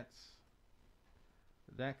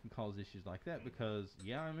 that can cause issues like that, because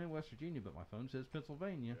I'm in West Virginia, but my phone says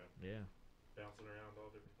Pennsylvania. Yeah. Bouncing around all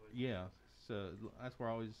different places. Yeah. So that's where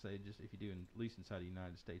I always say, just if you do at least inside the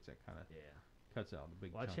United States, that kind of Yeah. cuts out the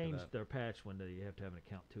big Well, I chunk changed of that. their patch window. You have to have an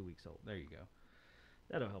account 2 weeks old. There you go.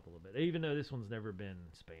 That'll help a little bit. Even though this one's never been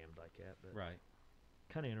spammed like that. But Right.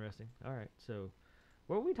 kind of interesting. All right. So,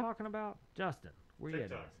 what were we talking about? Justin, where you at?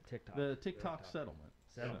 TikTok. Justin? TikTok. The TikTok TikTok. settlement.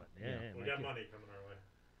 Settlement. Yeah. Yeah. We my got kid- money coming our way.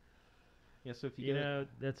 Yeah. So if you, You get know,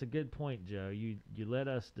 that's a good point, Joe. You let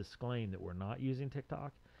us disclaim that we're not using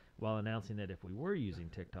TikTok, while announcing that if we were using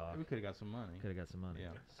TikTok, we could have got some money. could have got some money.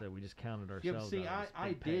 Yeah. So we just counted Yeah, ourselves. but see, out as I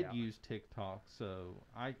big did payout. use TikTok, so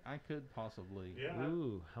I could possibly. Yeah.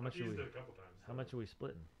 Ooh, how I've much are used we? it a couple times. How much are we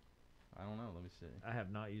splitting? I don't know. Let me see. I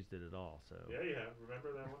have not used it at all. So. Yeah, you have.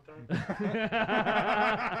 Remember that one time?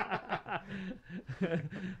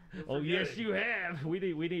 Oh yes, forgetting. you have. We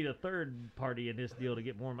need a third party in this deal to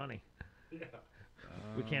get more money. Yeah.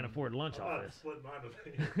 We can't afford lunch I'm off not this. splitting mine with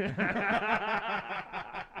you.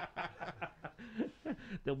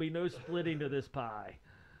 There'll be no splitting to this pie.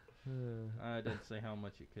 I didn't say how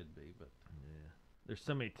much it could be, but Yeah. There's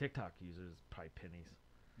so many TikTok users, probably pennies.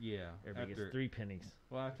 yeah. Everybody After, gets 3 pennies.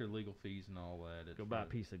 well, after legal fees and all that, it's Go buy a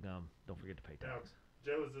really- piece of gum. Don't forget to pay Now, tax.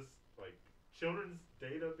 Joe, is this like children's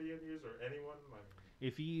data being used, or anyone? Like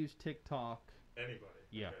If you use TikTok, anybody?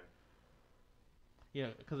 Yeah. Okay. Yeah,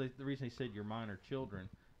 because the reason they said your minor children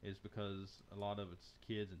is because a lot of it's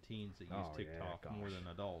kids and teens that use Oh, yeah, TikTok more gosh. than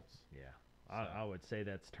adults. Yeah. So- I would say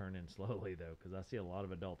that's turning slowly, though, because I see a lot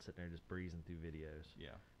of adults sitting there just breezing through videos. Yeah.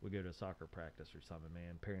 We go to a soccer practice or something,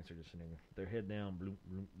 man. Parents are just sitting there, their head down, bloop,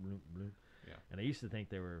 bloop, bloop, bloop. Yeah. And I used to think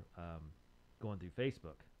they were going through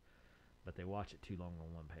Facebook, but they watch it too long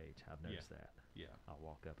on one page. I've noticed that. Yeah. I'll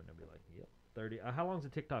walk up and they'll be like, yep, 30. How long's a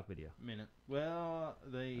TikTok video? Minute. Well,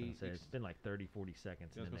 they. I'd say it's been like 30, 40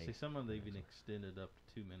 seconds. I was And then gonna say some of them they've even extended up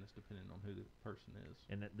to 2 minutes depending on who the person is.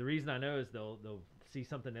 and the reason I know is they'll see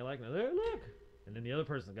something they like and they'll, "Hey, look!" And then the other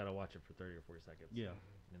person's got to watch it for 30 or 40 seconds. Yeah.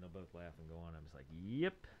 And they'll both laugh and go on. I'm just like,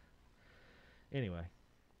 yep. Anyway.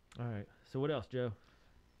 All right. So what else, Joe?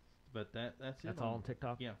 But that's it. That's all on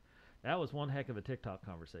TikTok? Yeah. That was one heck of a TikTok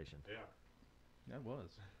conversation. Yeah. That was.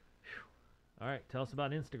 All right. Tell us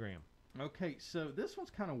about Instagram. Okay, so this one's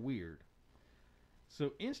kind of weird.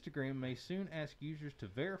 So Instagram may soon ask users to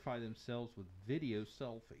verify themselves with video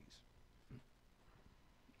selfies.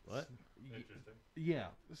 What? Interesting. Yeah.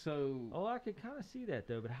 So Oh, I could kind of see that,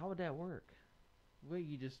 though, but how would that work? well,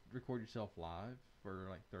 you just record yourself live for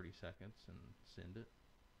like 30 seconds and send it.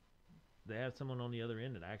 They have someone on the other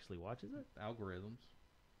end that actually watches it? Algorithms,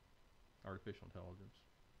 artificial intelligence,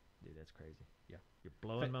 Dude, that's crazy. Yeah. You're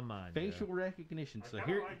blowing my mind. facial Joe. recognition. I So kind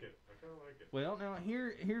here, of like it. I kind of like it. well, now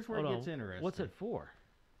here's where Hold it gets on. interesting. What's it for?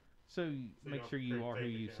 So you So you make don't sure you create are who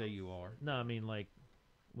fake you say accounts? you are. No, I mean, like,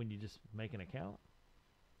 when you just make an account?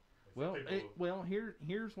 Like some Well, people,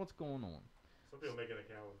 here's what's going on. some people make an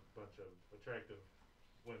account with a bunch of attractive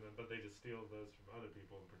women, but they just steal those from other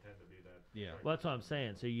people and pretend to be that. Yeah. attractive. Well, that's what I'm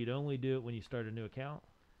saying. So you'd only do it when you start a new account?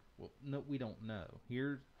 Well, no, we don't know.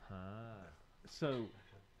 Here's Ah. so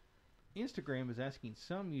Instagram is asking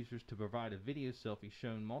some users to provide a video selfie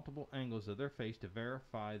showing multiple angles of their face to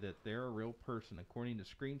verify that they're a real person, according to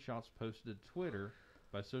screenshots posted to Twitter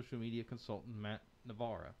by social media consultant Matt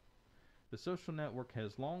Navarra. The social network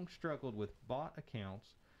has long struggled with bot accounts,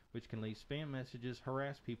 which can leave spam messages,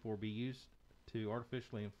 harass people, or be used to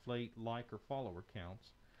artificially inflate like or follower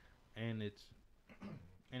counts. And it's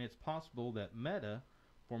possible that Meta,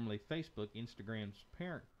 formerly Facebook, Instagram's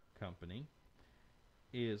parent company,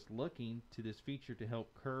 is looking to this feature to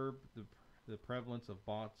help curb the prevalence of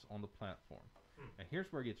bots on the platform. And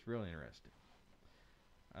here's where it gets really interesting.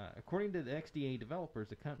 According to the XDA developers,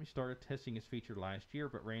 the company started testing this feature last year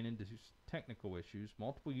but ran into technical issues.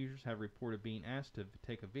 Multiple users have reported being asked to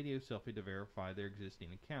take a video selfie to verify their existing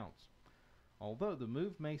accounts. Although the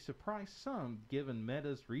move may surprise some, given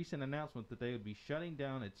Meta's recent announcement that they would be shutting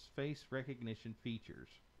down its face recognition features.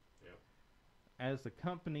 Yep. As the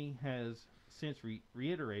company has since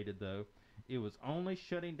reiterated, though, it was only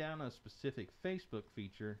shutting down a specific Facebook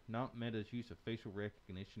feature, not Meta's use of facial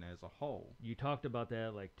recognition as a whole. You talked about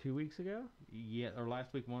that like 2 weeks ago? Yeah, or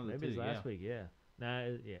last week, one of the Maybe it two. was last week, yeah. Nah,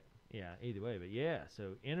 yeah, either way. But yeah,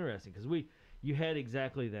 so interesting because you had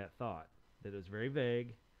exactly that thought, that it was very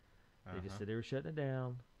vague. They just said they were shutting it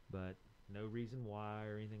down, but no reason why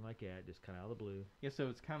or anything like that, just kind of out of the blue. Yeah, so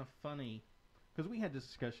it's kind of funny because we had this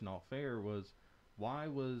discussion off air. Was why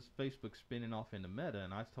was Facebook spinning off into Meta?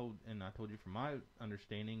 And I told you from my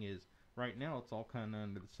understanding is right now it's all kind of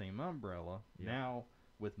under the same umbrella. Yeah. Now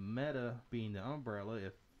with Meta being the umbrella,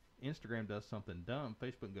 if Instagram does something dumb,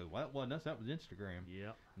 Facebook goes, "Well, that wasn't us, that was Instagram,"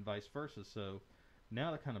 Yep. and vice versa. So now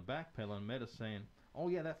they're kind of backpedaling. Meta saying, "Oh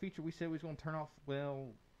yeah, that feature we said we was going to turn off." Well,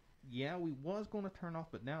 yeah, we was going to turn off,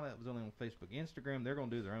 but now that was only on Facebook, Instagram. They're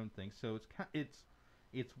going to do their own thing. So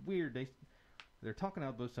it's weird. They're talking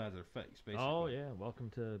out both sides of their face, basically. Oh yeah,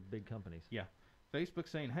 welcome to big companies. Facebook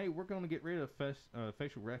saying, "Hey, we're going to get rid of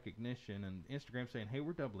facial recognition," and Instagram saying, "Hey,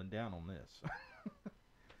 we're doubling down on this."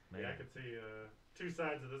 Man. Yeah, I could see two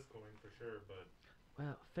sides of this coin for sure, but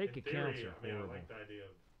Well, fake in accounts theory, are I mean, horrible. I like the idea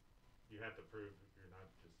of you have to prove that you're not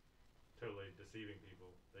just totally deceiving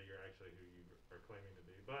people, that you're actually who you are claiming to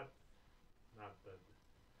be, but not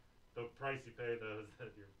the price you pay though is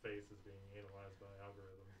that your face is being analyzed by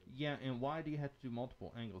algorithms. Yeah, and why do you have to do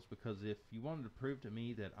multiple angles? Because if you wanted to prove to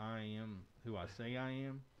me that I am who I say I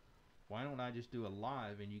am, why don't I just do a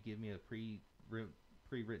live and you give me a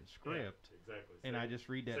pre-written script, Yeah, exactly. and I just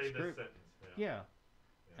read that say script? this sentence. Yeah.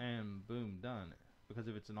 Yeah. And boom, done. Because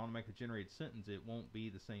if it's an automatically generated sentence, it won't be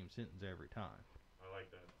the same sentence every time. I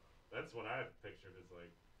like that. That's what I pictured is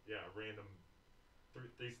like, yeah, random.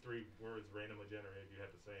 These three words randomly generated. You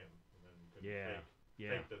have to say them, and then you could Yeah.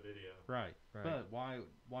 fake the video. Right. Right. But why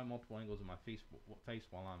multiple angles of my face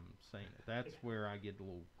while I'm saying it? That's where I get a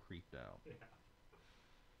little creeped out. Yeah.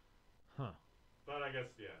 Huh. But I guess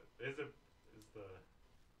is the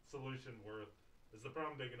solution worth? Is the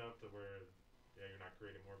problem big enough to where you're not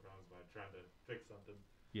creating more problems by trying to fix something.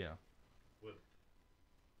 Yeah.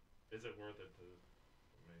 Is it worth it to?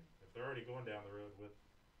 I mean, if they're already going down the road with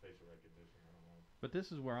facial recognition, I don't know. But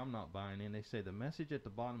this is where I'm not buying in. They say the message at the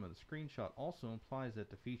bottom of the screenshot also implies that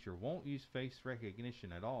the feature won't use face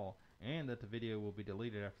recognition at all, and that the video will be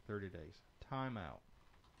deleted after 30 days. Time out.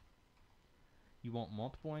 You want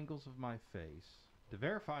multiple angles of my face to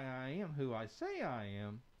verify I am who I say I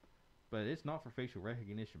am, but it's not for facial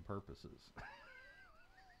recognition purposes.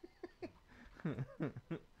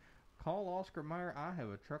 Call Oscar Mayer. I have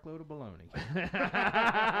a truckload of baloney.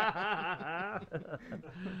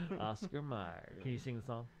 Oscar Mayer. Can you sing the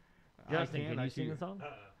song? I Justin, can't, can you sing the song?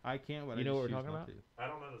 I can, but You I know just what we're choose talking not about? to. I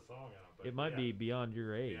don't know the song. I don't. But It might yeah. be beyond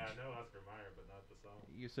your age. Yeah, I know Oscar Mayer, but not the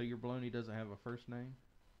song. So your baloney doesn't have a first name?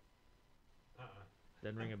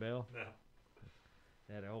 Doesn't ring a bell? No.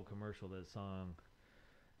 That old commercial, that song.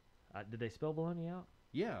 Did they spell baloney out?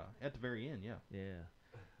 Yeah, at the very end, yeah. Yeah.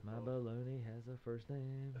 My baloney has a first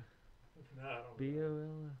name. No, I don't.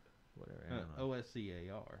 B-O-L. Whatever. I don't know. Oscar.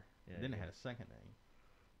 Yeah, Then it yeah. had a second name.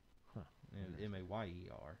 Huh. And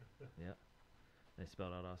Mayer. They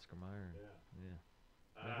spelled out Oscar Mayer. Yeah.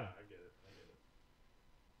 Yeah. I Okay. get it.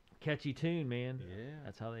 Catchy tune, man. Yeah.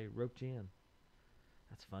 That's how they roped you in.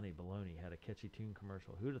 That's funny. Baloney had a catchy tune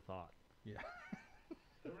commercial. Who'd have thought? Yeah.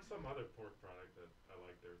 There was some other pork product that I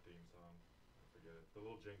liked their theme song. I forget it. The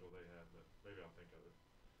little jingle they had, but maybe I'll think of it.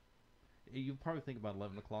 You probably think about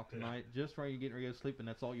 11 o'clock Yeah. tonight, just while you're getting ready to go sleep, and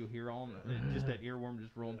that's all you'll hear all Yeah. just that earworm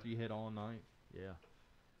just rolling through your head all night. Yeah.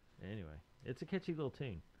 Anyway, it's a catchy little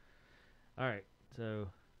tune. All right. So,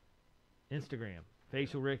 Instagram.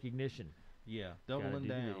 Facial recognition. Yeah, Gotta doubling do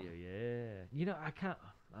the down. video, yeah. You know, I can't.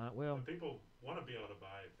 Well, But people want to be able to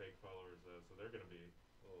buy fake followers, though, so they're going to be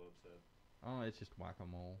a little upset. Oh, it's just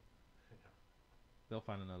whack-a-mole. They'll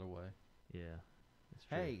find another way. yeah. It's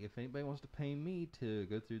true. Hey, if anybody wants to pay me to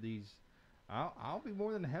go through these, I'll be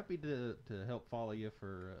more than happy to help follow you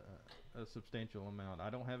for a substantial amount. I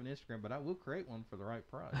don't have an Instagram, but I will create one for the right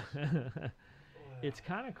price. It's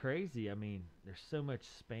kind of crazy. I mean, there's so much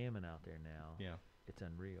spamming out there now. Yeah. It's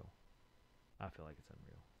unreal. I feel like it's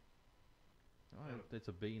unreal. Oh, it's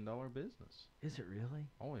 $1 billion business. Is it really?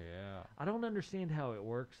 Oh yeah. I don't understand how it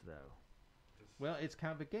works though. Just Well, it's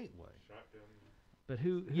kind of a gateway. shotgun. But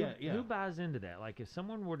who Yeah. who buys into that? Like if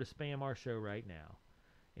someone were to spam our show right now,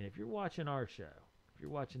 and if you're watching our show, if you're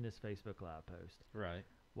watching this Facebook Live post, Right.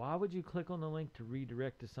 why would you click on the link to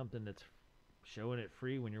redirect to something that's showing it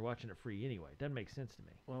free when you're watching it free anyway? Doesn't make sense to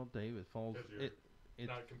me. Well, Dave, it falls. 'Cause you're It's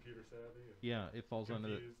not computer savvy. And yeah. It falls under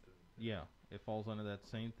the. confused. Yeah, it falls under that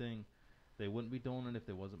same thing. They wouldn't be doing it if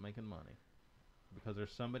they wasn't making money, because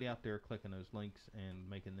there's somebody out there clicking those links and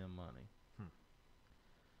making them money.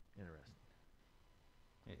 Interesting.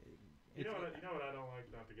 You know what I don't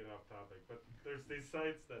like, not to get off topic, but there's these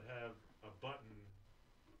sites that have a button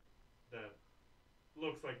that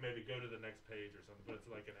looks like maybe go to the next page or something, but it's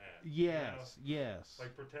like an ad. Yes, yes,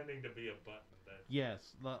 Like pretending to be a button that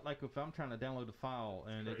yes. Like if I'm trying to download a file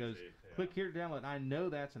and it goes, crazy, yeah. click here to download. I know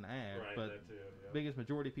that's an ad, Right, but that too, yeah. biggest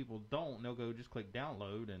majority of people don't. They'll go just click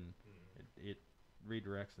download and Hmm. it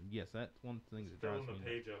redirects them. Yes, that's one thing that Just drives filling me.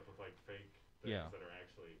 the page up with like fake things Yeah. that are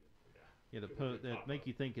actually Yeah, the Good looking that pop make up.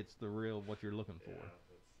 you think it's the real what you're looking for. Yeah,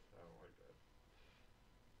 I don't like that.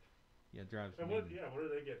 Yeah, it drives And me. what are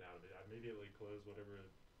they getting out of it? I immediately close whatever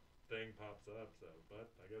thing pops up. So, but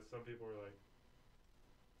I guess some people are like,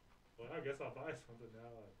 well, I guess I'll buy something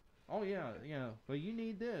now. Oh yeah, yeah. Well, you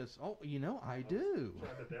need this. Oh, I was do.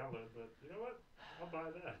 Trying to download, but you know what? I'll buy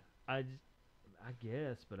that. I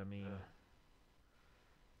guess, but I mean, Yeah.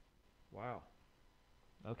 wow.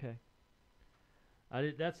 Okay.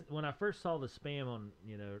 That's when I first saw the spam on,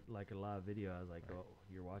 like a live video. I was like, Right. "Oh,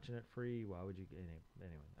 you're watching it free? Why would you?"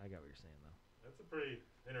 Anyway, I got what you're saying though. That's a pretty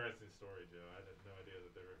interesting story, Joe. I had no idea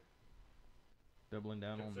that they were Doubling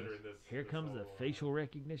down on considering this. this. Here this comes the whole, facial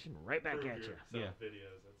recognition right back prove at you. yourself Yeah.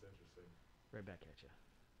 videos. That's interesting. Right back at you.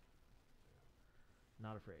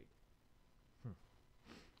 Not afraid.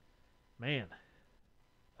 Man,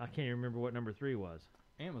 I can't even remember what number 3 was.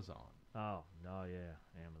 Amazon. Oh, no, yeah,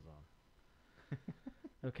 Amazon.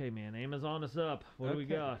 Okay, man, Amazon is up. What do we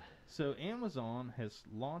Okay. got? So Amazon has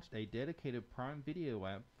launched a dedicated Prime Video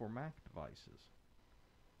app for Mac devices.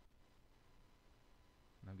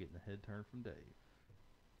 And I'm getting a head turn from Dave.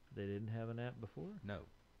 They didn't have an app before? No,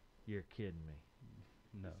 You're kidding me.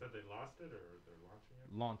 no. You said they lost it, or they're launching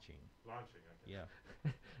it? Launching. Launching, I Yeah.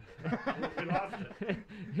 guess. We lost it.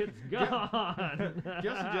 It's gone.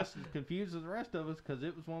 just as confused as the rest of us, because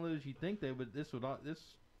it was one of those you think they would. This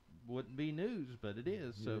wouldn't be news, but it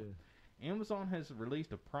is. So Yeah. Amazon has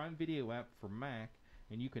released a Prime Video app for Mac,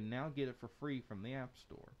 and you can now get it for free from the App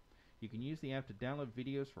Store. You can use the app to download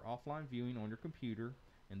videos for offline viewing on your computer,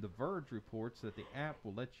 and The Verge reports that the app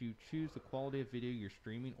will let you choose the quality of video you're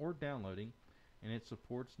streaming or downloading, and it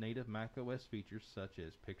supports native macOS features such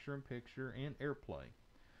as picture-in-picture and AirPlay.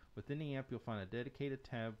 Within the app, you'll find a dedicated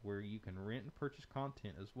tab where you can rent and purchase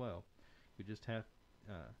content as well. You just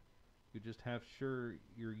have sure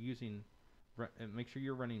you're using make sure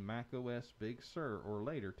you're running macOS Big Sur or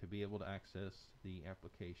later to be able to access the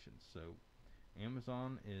application. So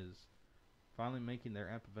Amazon is finally making their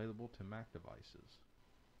app available to Mac devices.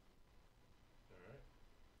 All right.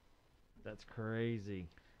 That's crazy.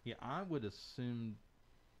 Yeah, I would assume,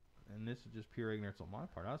 and this is just pure ignorance on my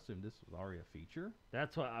part, I assumed this was already a feature.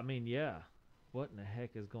 That's what I mean. Yeah. What in the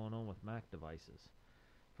heck is going on with Mac devices?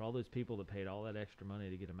 For all those people that paid all that extra money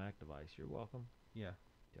to get a Mac device, you're welcome, Yeah.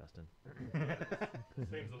 Justin.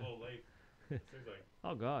 Seems a little late. It seems like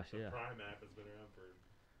Oh gosh, the yeah. Prime app has been around for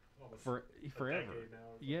almost Forever. a decade now.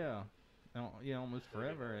 Or something. Yeah. No, yeah, almost Still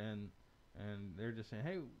getting forever, there. and they're just saying,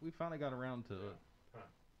 hey, we finally got around to it. Huh.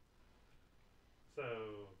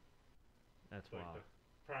 So, That's like wild. the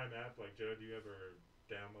Prime app, like Joe, do you ever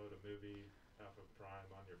download a movie off of Prime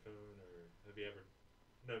on your phone, or have you ever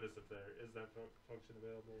noticed if there is that function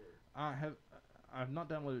available? Or? I've not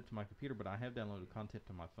downloaded it to my computer, but I have downloaded content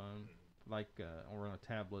to my phone, like or on a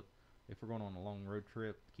tablet. If we're going on a long road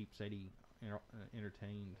trip, keep Sadie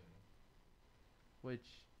entertained. Which,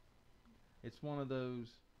 it's one of those.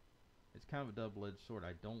 It's kind of a double-edged sword.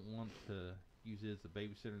 I don't want to use it as a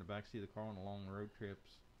babysitter in the backseat of the car on long road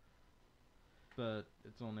trips. But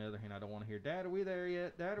it's on the other hand, I don't want to hear, Dad, are we there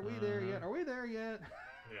yet? Dad, are we there yet? Are we there yet?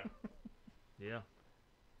 Yeah. Yeah.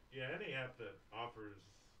 Yeah, any app that offers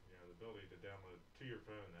the ability to download to your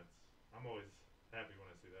phone, I'm always happy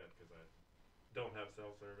when I see that because I don't have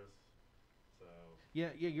cell service, so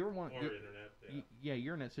Yeah, you're one. or internet. Yeah.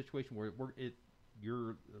 You're in that situation where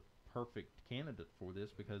you're the perfect candidate for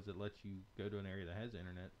this because it lets you go to an area that has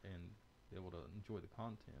internet and be able to enjoy the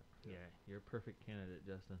content. Yeah, you're a perfect candidate,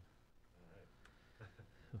 Justin, All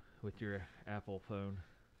right. with your Apple phone.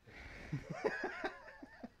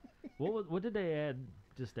 What did they add?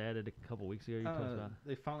 Just added a couple weeks ago. You told us about.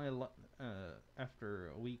 They finally, after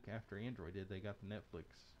a week after Android did, they got the Netflix.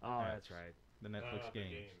 Oh, apps, that's right. The Netflix The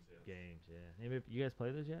games. games, yes. Games, yeah. Anybody, you guys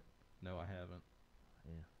play those yet? No, I haven't.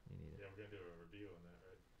 Yeah, me neither. Yeah, we're gonna do a review on that,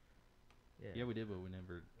 right? Yeah, we did, but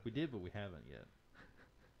we did, but we haven't yet.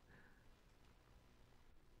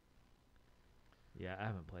 Yeah, I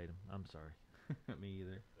haven't played them. I'm sorry. Me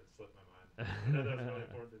either. That slipped my mind. I know that's really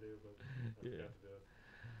important to do, but I Yeah. forgot to do it.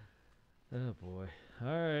 Oh boy. All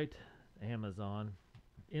right. Amazon,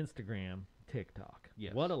 Instagram, TikTok.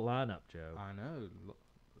 Yes. What a lineup, Joe. I know.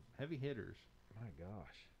 Heavy hitters. My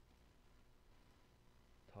gosh.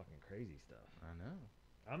 Talking crazy stuff. I know.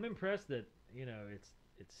 I'm impressed that,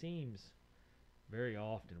 it seems very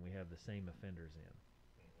often we have the same offenders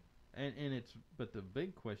in. And but the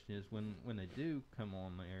big question is when they do come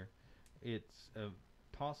on there, it's a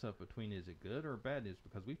toss up between is it good or bad news,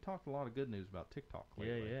 because we've talked a lot of good news about TikTok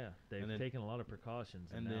lately. Yeah. They've And then- taken a lot of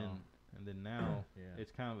precautions and now, then now yeah.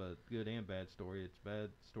 it's kind of a good and bad story. It's a bad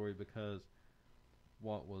story because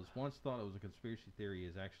what was once thought it was a conspiracy theory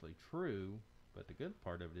is actually true, but the good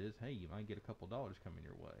part of it is, hey, you might get a couple dollars coming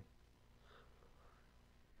your way.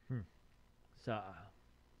 So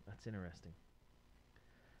that's interesting.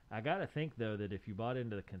 I gotta think though that if you bought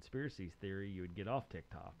into the conspiracy theory, you would get off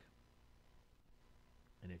TikTok,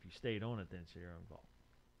 and if you stayed on it, then it's your own fault.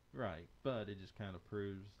 Right, but it just kind of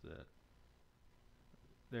proves that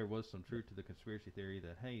there was some truth to the conspiracy theory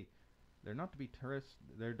that, hey, they're not to be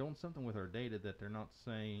they're doing something with our data that they're not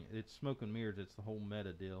saying. It's smoke and mirrors. It's the whole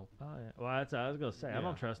meta deal. Oh yeah. Well, that's I was gonna say. I Yeah.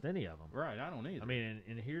 don't trust any of them. Right, I don't either. I mean,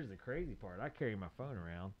 and here's the crazy part. I carry my phone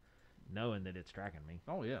around, knowing that it's tracking me.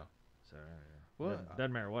 oh yeah. So Well,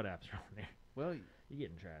 doesn't matter what apps are on there. Well, You're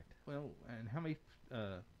getting tracked. well, and how many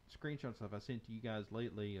screenshots have I sent to you guys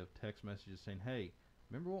lately of text messages saying, "Hey,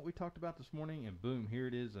 remember what we talked about this morning?" And boom, here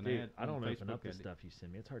it is, an Dude, ad. I don't on open up Facebook the ad. stuff you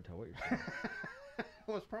send me. It's hard to tell what you're saying.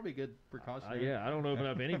 Well, it's probably a good precaution. Yeah, I don't open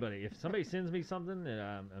up anybody. If somebody sends me something,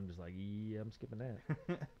 I'm just like, yeah, I'm skipping that.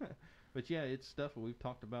 But yeah, it's stuff that we've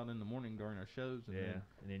talked about in the morning during our shows, and Yeah, then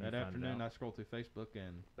and then you that find it afternoon I out. scroll through Facebook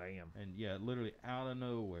and Bam. yeah, literally out of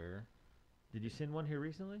nowhere. Did you send one here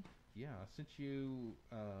recently? Yeah, I sent you.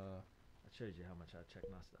 That shows you how much I check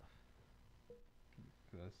my stuff.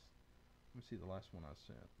 Let me see the last one I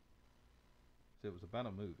sent. So it was about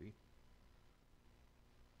a movie.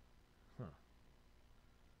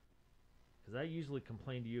 Because I usually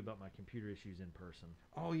complain to you about my computer issues in person.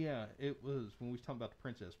 Oh yeah, it was when we was talking about the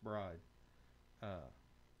Princess Bride.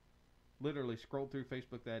 literally scrolled through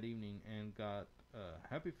Facebook that evening and got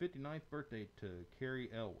happy 59th birthday to Carrie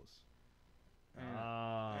Elwes.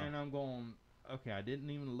 And I'm going, okay, I didn't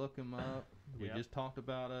even look him up. We Yep. just talked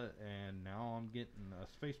about it, and now I'm getting a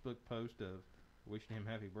Facebook post of wishing him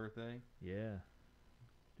happy birthday. Yeah.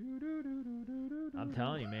 I'm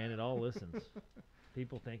telling you, man, it all listens.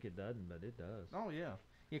 People think it doesn't, but it does. Oh, yeah.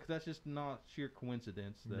 Yeah, because that's just not sheer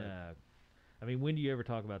coincidence. That No. I mean, when do you ever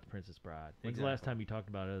talk about The Princess Bride? When's the last Exactly. time you talked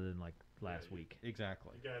about it other than like last you- week?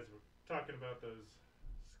 Exactly. You guys were talking about those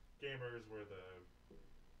scammers where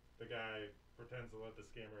the guy pretends to let the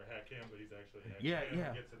scammer hack him, but he's actually hacking Yeah, him.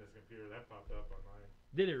 yeah. He gets in his computer. That popped up on my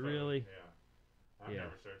Did it phone. really? Yeah. I've Yeah.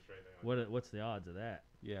 never searched for anything like What's the odds of that?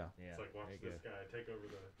 Yeah. Yeah. It's like watch there you this go. guy take over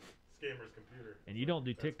the scammer's computer. And It's you like, don't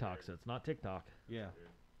do that's TikTok, weird. so it's not TikTok. Yeah.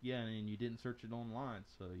 Weird. Yeah, and you didn't search it online,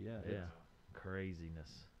 so yeah. Yeah.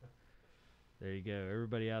 Craziness. There you go.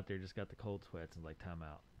 Everybody out there just got the cold sweats and like, time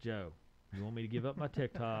out. Joe, you want me to give up my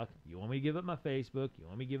TikTok? You want me to give up my Facebook? You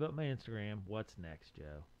want me to give up my Instagram? What's next,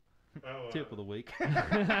 Joe? Oh, Tip of the week.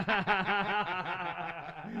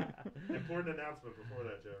 important announcement before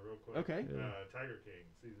that, Joe, real quick. Okay. Tiger King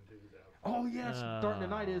season 2's out. Oh, yes. Starting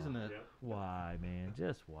tonight, isn't it? Yep. Why, man?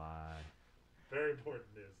 Just why? Very important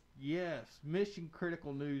news. Yes. Mission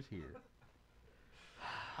critical news here.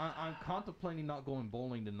 I'm contemplating not going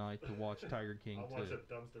bowling tonight to watch Tiger King I'll watch 2. a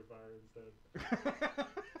dumpster fire instead.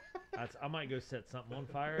 I might go set something on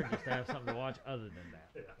fire just to have something to watch other than that.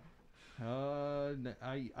 Yeah.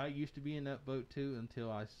 I used to be in that boat too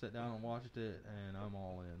until I sat down and watched it, and I'm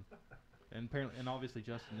all in. And apparently, and obviously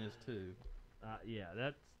Justin is too. Yeah,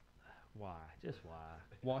 that's why. Just why.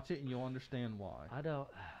 Watch it and you'll understand why. I don't.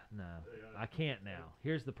 No, Yeah. I can't now.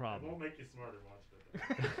 Here's the It problem. won't make you smarter watching it.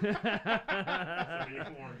 So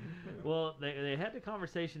be warned. Well, they had the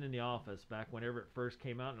conversation in the office back whenever it first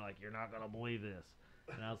came out, and they're like, "You're not gonna believe this,"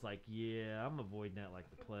 and I was like, "Yeah, I'm avoiding that like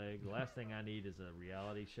the plague. The last thing I need is a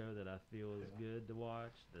reality show that I feel is good to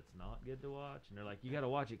watch that's not good to watch." And they're like, "You got to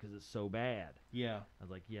watch it because it's so bad." Yeah. I was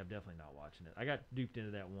like, "Yeah, I'm definitely not watching it. I got duped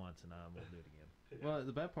into that once, and I won't do it again." Well,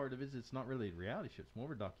 the bad part of it is it's not really a reality show. It's more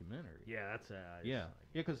of a documentary. Yeah, that's Yeah,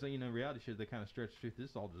 because reality shows they kind of stretch truth. This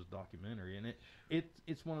is all just documentary, and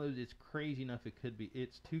it's one of those. It's crazy enough it could be.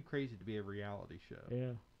 It's too crazy to be a reality show.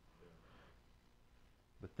 yeah.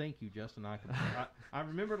 But thank you, Justin. I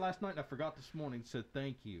remembered last night and I forgot this morning. Said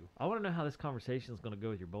thank you. I want to know how this conversation is going to go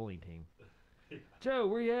with your bowling team. Joe,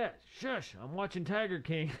 where you at? Shush, I'm watching Tiger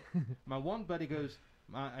King. My one buddy goes.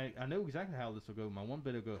 I know exactly how this will go. My one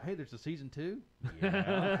buddy will go. Hey, there's a season 2.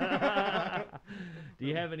 Yeah. Do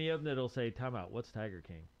you have any of them that'll say, "Time out"? What's Tiger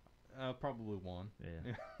King? Probably one.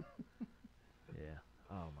 Yeah. Yeah.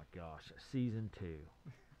 Oh my gosh, season 2.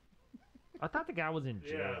 I thought the guy was in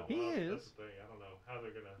jail. Yeah, He well, is. That's the thing. I don't know how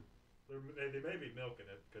they're gonna. They may be milking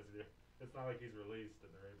it because it's not like he's released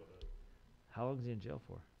and they're able to How long is he in jail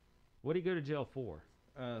for? What did he go to jail for?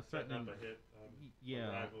 setting Threatening. up a hit on Yeah.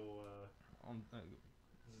 a rival On,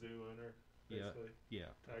 zoo owner, Yeah. basically. yeah.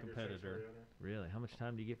 Tiger Competitor. sanctuary owner. Really? How much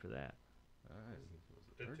time do you get for that? Was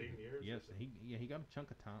it 15 years or Yes, something? he got a chunk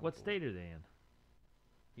of time. What for it. state are they in?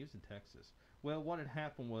 He was in Texas. Well, what had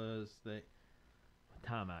happened was that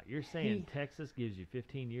Time out. You're saying He- Texas gives you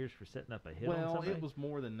 15 years for setting up a hit on well, somebody? it was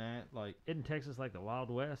more than that. Like Isn't Texas like the Wild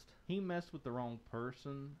West? he messed with the wrong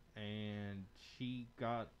person, and she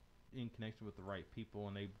got in connection with the right people,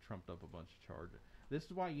 and they trumped up a bunch of charges. This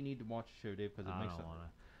is why you need to watch the show, Dave, because it I makes don't it. want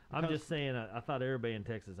to. I'm because- just saying, I thought everybody in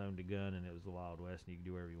Texas owned a gun and it was the Wild West and you could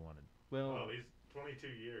do whatever you wanted. Well, Oh, he's 22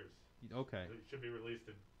 years. okay. It should be released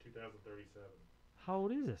in 2037. How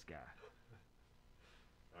old is this guy?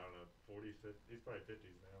 I don't know, 40s, 50s. He's probably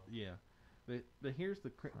 50s now. Yeah, but here's the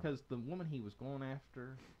because the woman he was going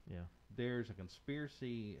after. Yeah. There's a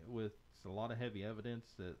conspiracy with a lot of heavy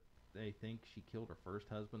evidence that they think she killed her first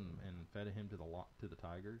husband and fed him to the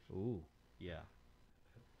tigers. Ooh. Yeah.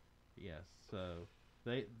 Yes. So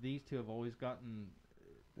these two have always gotten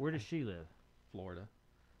Where does she live? Florida.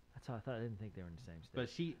 That's how I thought. I didn't think they were in the same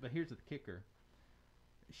state. But here's the kicker.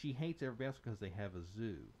 She hates everybody else because they have a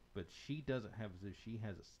zoo, but she doesn't have a zoo. She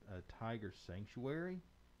has a tiger sanctuary,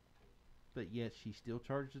 but yet she still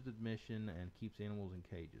charges admission and keeps animals in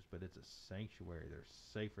cages. But it's a sanctuary. They're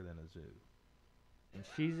safer than a zoo And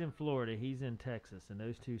she's in Florida. He's in Texas, and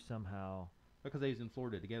those two somehow. because they was in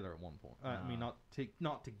Florida together at one point. I mean, Ah.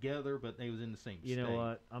 not together, but they was in the same You state. know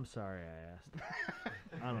what? I'm sorry I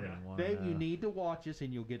asked. I don't even want to. Babe, you need to watch this,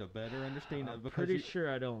 and you'll get a better understanding of I'm it. Because pretty you- sure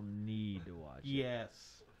I don't need to watch it.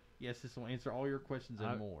 Yes, this will answer all your questions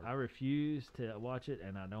and more. I refuse to watch it,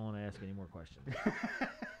 and I don't want to ask any more questions.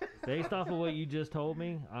 Based off of what you just told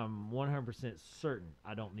me, I'm 100% certain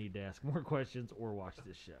I don't need to ask more questions or watch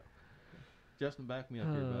this show. Justin, back me up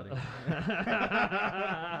here, buddy.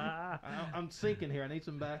 I'm sinking here. I need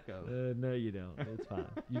some backup. No, you don't. It's fine.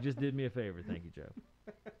 You just did me a favor. Thank you, Joe.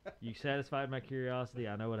 You satisfied my curiosity.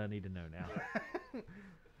 I know what I need to know now.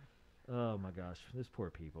 Oh my gosh, those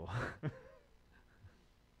poor people.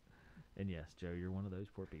 And yes, Joe, you're one of those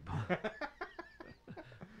poor people.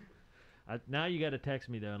 Now you got to text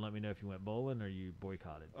me though and let me know if you went bowling or you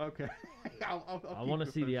boycotted. Okay. I want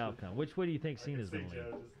to see the outcome. Which way do you think I can Cena's see going to Joe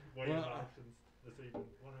lean? just weighing Well, options this evening.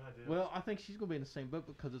 What do I do? Well, I think she's gonna be in the same boat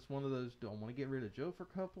because it's one of those. Do I want to get rid of Joe for a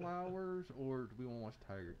couple hours, or do we want to watch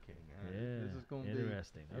Tiger King? Yeah, This is gonna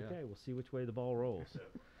interesting. yeah. Okay, we'll see which way the ball rolls. Yeah.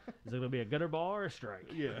 Is it going to be a gutter ball or a strike?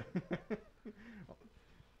 be. Yeah.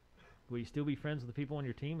 Will you still be friends with the people on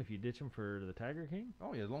your team if you ditch them for the Tiger King?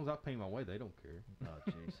 Oh yeah, as long as I pay my way, they don't care.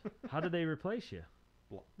 Oh, jeez. How did they replace you?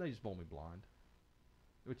 They just bowl me blind,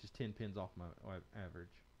 which is 10 pins off my average.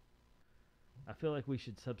 I feel like we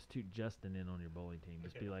should substitute Justin in on your bowling team.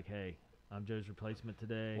 Just be like, hey, I'm Joe's replacement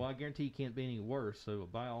today. Well, I guarantee you can't be any worse. So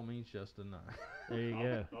by all means, Justin. There you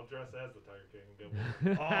go. I'll dress as the Tiger King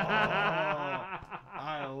and go. Oh,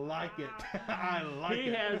 I like it. I like He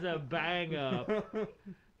it. has a bang up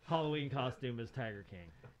Halloween costume as Tiger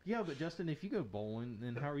King. Yeah, but Justin, if you go bowling,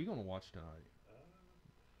 then how are you going to watch tonight?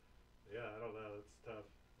 Yeah, I don't know. It's tough.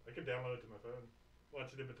 I could download it to my phone.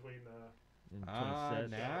 Watch it in between. In between Ah,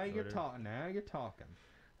 sets, now or you're whatever. talking. Now you're talking.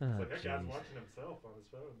 Oh, It's like that guy's jeez. watching himself on his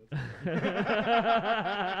phone.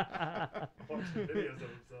 That's watching videos of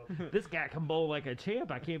himself. This guy can bowl like a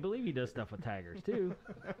champ. I can't believe he does stuff with Tigers, too.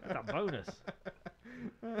 That's a bonus.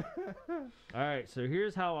 All right, so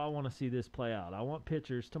here's how I want to see this play out. I want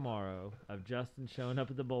pictures tomorrow of Justin showing up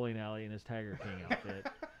at the bowling alley in his Tiger King outfit,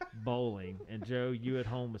 bowling, and Joe, you at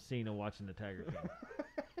home with Cena watching the Tiger King.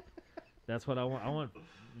 That's what I want. I want This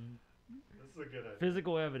is a good idea.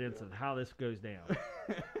 physical evidence of how this goes down.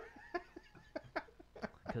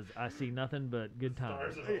 Because I see nothing but good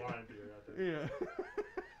times. Stars are aligned here out there. Yeah.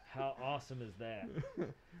 How awesome is that?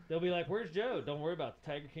 They'll be like, "Where's Joe? Don't worry about it.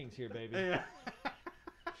 The Tiger King's here, baby. Yeah.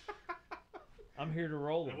 I'm here to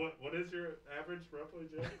roll And him." what is your average roughly,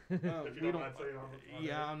 Joe? If you we don't mind saying on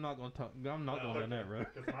Yeah, I'm not going to talk. I'm not going down that road.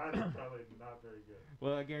 Because mine are probably not very good.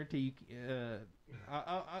 Well, I guarantee you.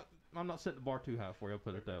 I'm not setting the bar too high for you. I'll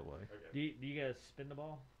put it that way. Okay. Do you guys spin the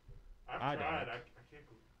ball? I've I tried. don't. I can't.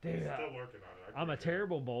 Dude, I'm still working on it. I'm a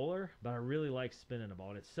terrible bowler, but I really like spinning the ball.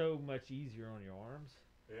 And it's so much easier on your arms.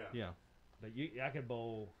 Yeah. Yeah. But I could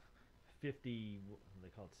bowl 50. What are they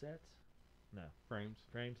called, sets? No, Frames.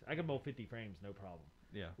 frames. I can bowl 50 frames, no problem.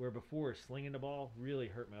 Yeah. Where before slinging the ball really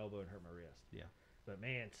hurt my elbow and hurt my wrist. Yeah. But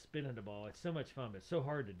man, spinning the ball, it's so much fun, but it's so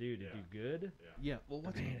hard to do Yeah. good. Yeah. Well,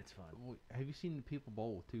 But man, it's fun. Have you seen people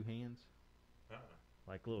bowl with two hands?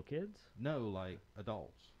 Like little kids. No, like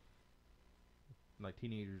adults. Like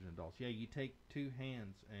teenagers and adults. Yeah, you take two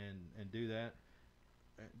hands and do that,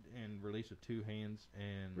 and release with two hands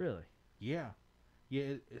and. Really? Yeah. Yeah.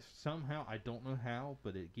 It's somehow I don't know how,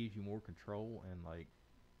 but it gives you more control and like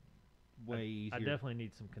way easier. I definitely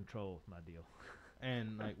need some control with my deal.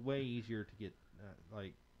 And like way easier to get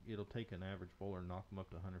like it'll take an average bowler and knock them up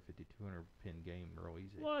to 150 200 pin game real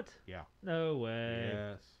easy. What? Yeah. No way.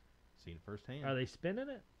 Yes. Seen it firsthand. Are they spinning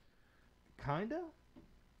it? Kinda.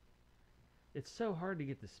 It's so hard to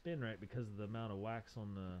get the spin right because of the amount of wax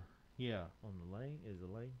on the Yeah. lane. Is the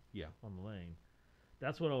lane? Yeah. On the lane.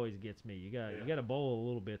 That's what always gets me. You got to bowl a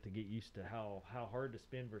little bit to get used to how hard to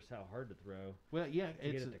spin versus how hard to throw. Well, yeah,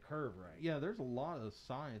 To get it to curve right. yeah. There's a lot of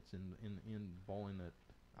science in bowling that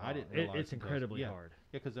I didn't realize. It's until incredibly yeah. hard.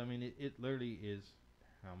 Yeah, because I mean it literally is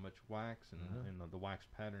how much wax and, Uh-huh. and the wax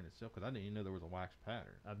pattern itself. Because I didn't even know there was a wax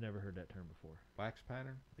pattern. I've never heard that term before. Wax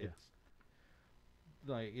pattern. Yeah. It's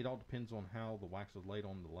like it all depends on how the wax is laid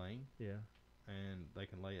on the lane. Yeah. And they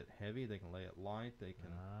can lay it heavy, they can lay it light, they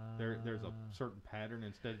can. There's a certain pattern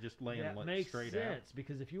instead of just laying that it makes straight sense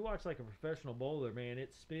because if you watch like a professional bowler, man,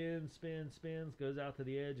 it spins, goes out to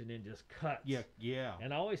the edge, and then just cuts. out. Yeah, yeah,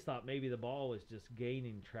 And I always thought maybe the ball was just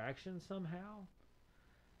gaining traction somehow.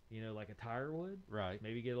 You know, like a tire would. right.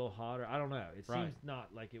 Maybe get a little hotter. I don't know. It Right. seems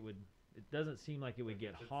not like it would. It doesn't seem like it would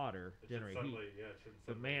get It should- hotter, It should generate heat. suddenly, yeah, it should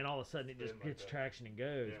But suddenly man, all of a sudden it just spin like hits that. traction and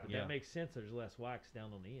goes. Yeah. But Yeah. that makes sense. There's less wax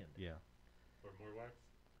down on the end. Yeah. Or more wax?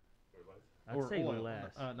 Or less? I'd Or say oil.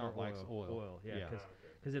 less. Not or wax, oil. Oil, yeah, Yeah. because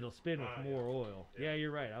Ah, okay. it'll spin with Ah, more oil. Yeah. Yeah,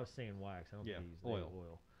 you're right. I was saying wax. I don't Yeah, think he used oil.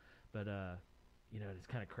 oil. But you know, it's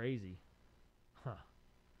kind of crazy. Huh.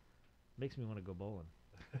 Makes me want to go bowling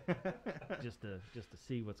just to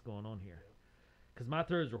see what's going on here. Because my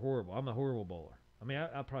throws are horrible. I'm a horrible bowler. I mean,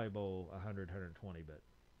 I'll probably bowl 100, 120, but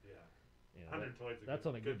Yeah. You know, 120 is a that's good,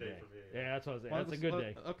 on a good day. for me. Yeah, that's what I was saying. Well, That's a good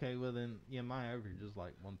day. Okay, well then, yeah, my average is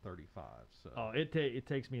like 135. So. Oh, it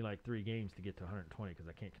takes me like 3 games to get to 120 because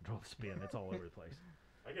I can't control the spin. It's all over the place.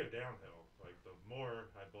 I go downhill. Like the more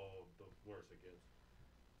I bowl, the worse it gets.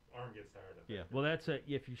 Arm gets tired of it. Yeah. Well, that's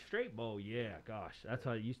if you straight bowl, yeah, gosh, that's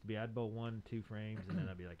how it used to be. I'd bowl 1, 2 frames, and then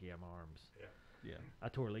I'd be like, yeah, my arms. Yeah. I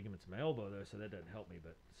tore ligaments in my elbow though, so that doesn't help me.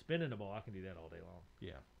 But spinning the ball, I can do that all day long.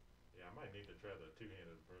 Yeah. Yeah, I might need to try the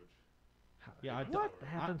two-handed approach. Yeah, I what don't-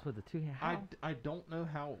 happens with the 2 hand? I don't know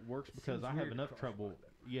how it works It because seems I have weird to enough cross trouble. like that.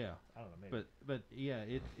 Yeah. I don't know, maybe. But yeah,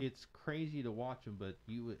 it's crazy to watch them. But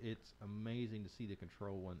it's amazing to see the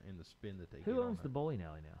control and the spin that they get. Who owns on the bowling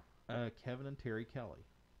alley now? Kevin and Terry Kelly.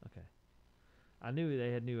 Okay, I knew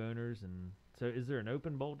they had new owners, and so is there an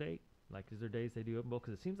open bowl date? Like, is there days they do open bowl?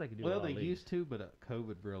 Because it seems like they do. Well, a lot they of leagues. used to, but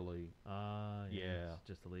COVID really. Yeah, Yeah. it's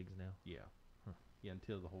just the leagues now. Yeah. Huh. Yeah,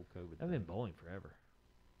 until the whole COVID. I've been thing. bowling forever.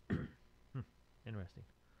 Interesting.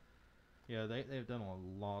 Yeah, they've done a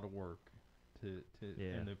lot of work to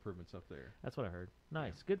Yeah. and the improvements up there. That's what I heard.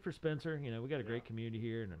 Nice, good for Spencer. You know, we got a great Yeah. community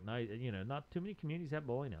here, and a nice. You know, not too many communities have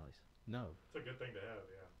bowling alleys. No. It's a good thing to have,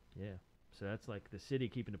 yeah. Yeah. So that's like the city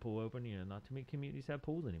keeping the pool open. You know, not too many communities have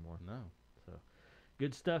pools anymore. No.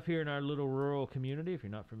 Good stuff here in our little rural community. If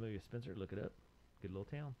you're not familiar with Spencer, look it up. Good little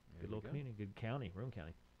town. There Good we little go. community. Good county. Roane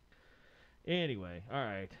County. Anyway, all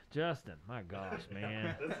right, Justin. My gosh,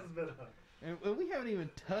 man. This has been And well, we haven't even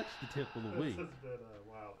touched the tip of the this week. has been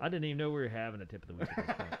wild. I didn't even know we were having a tip of the week at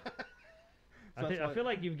this point. So that's I why- feel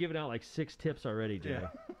like you've given out like 6 tips already, Joe.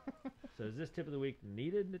 Yeah. So is this tip of the week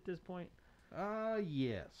needed at this point?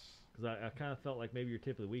 Yes. Because I kind of felt like maybe your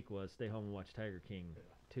tip of the week was stay home and watch Tiger King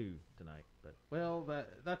 2 tonight. But Well,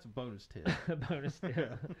 that's a bonus tip. bonus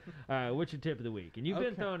tip. All right, what's your tip of the week? And you've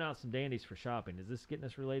been Okay. throwing out some dandies for shopping. Is this getting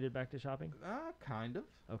us related back to shopping? Kind of.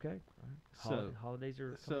 Okay. All right. So- Holidays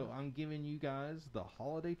are coming So up. I'm giving you guys the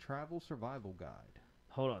holiday travel survival guide.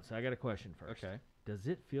 Hold on. So I got a question first. Okay. Does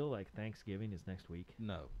it feel like Thanksgiving is next week?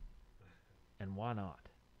 No, And why not?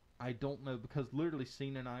 I don't know because literally,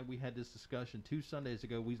 Cena and I we had this discussion 2 Sundays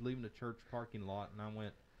ago. We was leaving the church parking lot, and I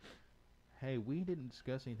went, "Hey, we didn't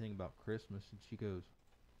discuss anything about Christmas," and she goes,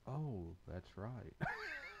 "Oh, that's right."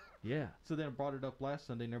 Yeah. So then I brought it up last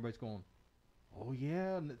Sunday, and everybody's going, "Oh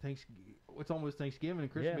yeah, and it's almost Thanksgiving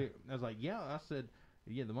and Christmas." Yeah. I was like, "Yeah," I said,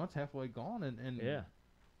 "Yeah, the month's halfway gone," and Yeah.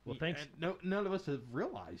 Well, thanks. and none of us have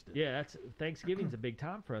realized it. Yeah, that's Thanksgiving's a big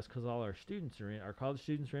time for us because all our students are in. Our college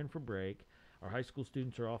students are in for break. Our high school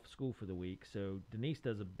students are off school for the week. So Denise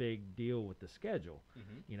does a big deal with the schedule.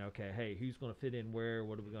 Mhm. You know, okay, hey, who's going to fit in where?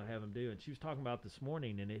 What are we going to have them do? And she was talking about this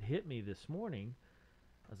morning, and it hit me this morning.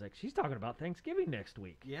 I was like, she's talking about Thanksgiving next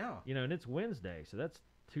week. Yeah. You know, and it's Wednesday, so that's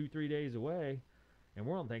 2-3 days away, and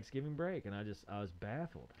we're on Thanksgiving break. And I was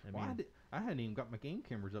baffled. I Well, mean, I hadn't even got my game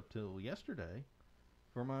cameras up till yesterday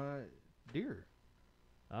for my deer.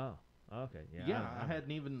 oh, okay, yeah, Yeah, don't I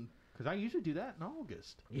hadn't even because I usually do that in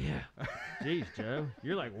August. Yeah. Jeez, Joe,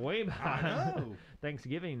 you're like way I behind. know.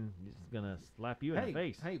 Thanksgiving is gonna slap you in the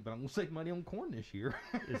face. Hey, but I'm gonna save money on corn this year.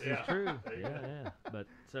 This Yeah. is true. There you Yeah, go. yeah. But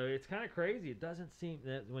so it's kind of crazy. It doesn't seem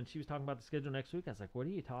that when she was talking about the schedule next week, I was like, "What are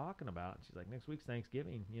you talking about?" And she's like, "Next week's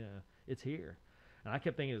Thanksgiving. You know, it's here." And I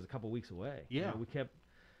kept thinking it was a couple weeks away. You Yeah. know, we kept.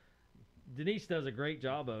 Denise does a great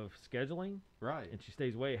job of scheduling, Right. and she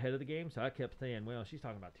stays way ahead of the game. So I kept saying, "Well, she's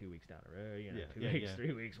talking about 2 weeks down the road. You know, Yeah, 2 yeah, weeks, yeah.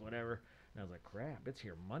 3 weeks, whatever." And I was like, "Crap, it's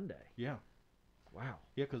here Monday." Yeah. Wow.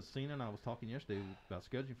 Yeah, because Cena and I was talking yesterday about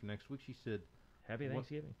scheduling for next week. She said, Happy What-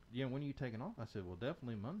 Thanksgiving. "Yeah, when are you taking off?" I said, "Well,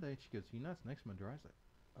 definitely Monday." She goes, "You know, it's next Monday." I was like,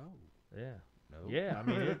 "Oh, Yeah. no." Yeah, I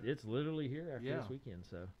mean, it's literally here after Yeah. this weekend,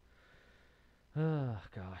 so. Oh,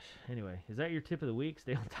 gosh. Anyway, is that your tip of the week?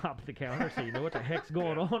 Stay on top of the counter so you know what the heck's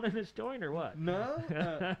going on in this joint or what? No.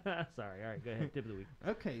 Sorry. All right, go ahead. Tip of the week.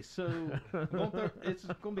 Okay, so it's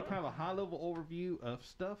going to be kind of a high-level overview of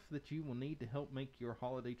stuff that you will need to help make your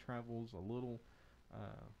holiday travels a little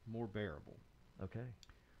more bearable. Okay.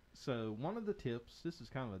 So one of the tips, this is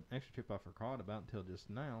kind of an extra tip I forgot about until just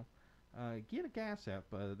now, get a gas app.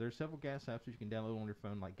 There's several gas apps that you can download on your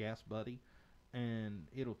phone, like Gas Buddy, and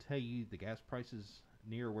it'll tell you the gas prices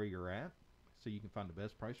near where you're at, so you can find the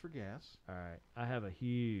best price for gas. All right. I have a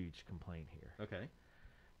huge complaint here. Okay.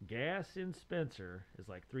 Gas in Spencer is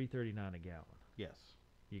like $3.39 a gallon. Yes.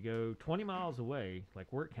 You go 20 miles away,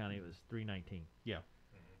 like Wirt County, it was $3.19. Yeah.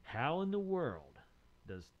 How in the world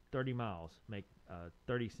does 30 miles make a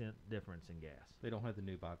 30-cent difference in gas? They don't have the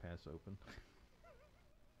new bypass open.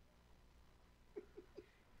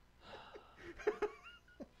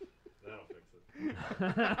 That'll fix it.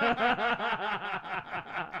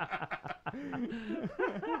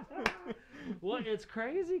 Well, it's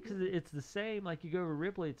crazy because it's the same. Like you go over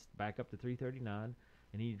Ripley, it's back up to 339,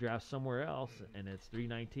 and you drive somewhere else, and it's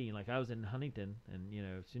 319. Like I was in Huntington, and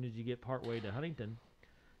as soon as you get part way to Huntington,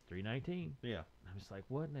 319. Yeah. I'm just like,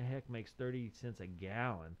 what in the heck makes 30 cents a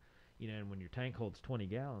gallon? And when your tank holds 20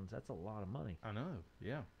 gallons, that's a lot of money. I know.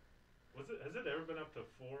 Yeah. Has it ever been up to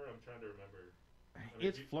 4? I'm trying to remember.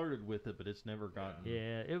 It's flirted with it, but it's never gotten.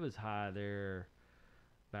 Yeah, it was high there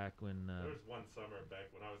back when there was one summer back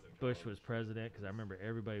when I was in Bush college. was president, because I remember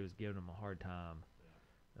everybody was giving him a hard time.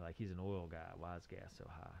 They're like, he's an oil guy. Why is gas so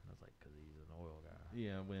high? And I was like, because he's an oil guy.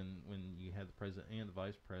 Yeah, when you have the president and the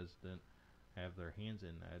vice president have their hands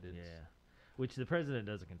in that, it's, Which the president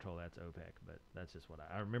doesn't control. That's OPEC, but that's just what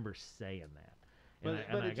I remember saying that. But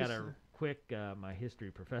And I it got just- a quick, my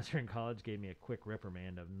history professor in college gave me a quick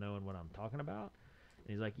reprimand of knowing what I'm talking about. And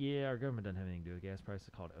he's like, yeah, our government doesn't have anything to do with gas prices.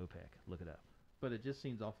 It's called OPEC. Look it up. But it just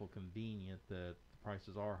seems awful convenient that the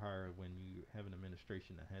prices are higher when you have an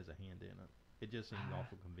administration that has a hand in it. It just seems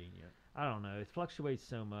awful convenient. I don't know. It fluctuates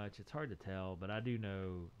so much. It's hard to tell, but I do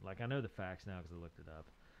know, I know the facts now because I looked it up.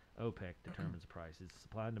 OPEC determines the prices,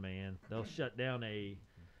 supply and demand. They'll shut down a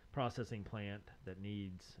processing plant that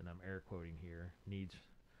needs, and I'm air quoting here, needs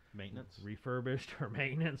Maintenance. refurbished or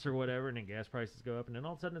maintenance or whatever, and then gas prices go up, and then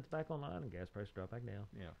all of a sudden it's back online and gas prices drop back down.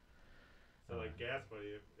 Yeah. So like Gas Buddy,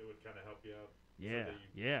 it would kind of help you out. Yeah, that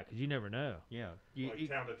yeah, because you never know. Yeah. Like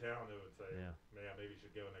town to town, it would say, Yeah. man, maybe you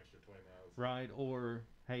should go an extra 20 miles. Right, or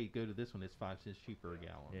hey, go to this one. It's 5 cents cheaper a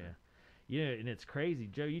gallon. Yeah. Yeah, and it's crazy.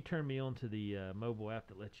 Joe, you turned me on to the mobile app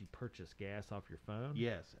that lets you purchase gas off your phone.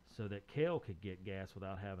 Yes. So that Kale could get gas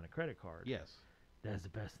without having a credit card. Yes. That's the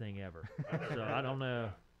best thing ever. I've never So heard I of don't that. know.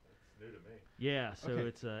 It's new to me. Yeah, so Okay.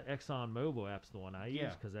 it's Exxon Mobil app's the one I use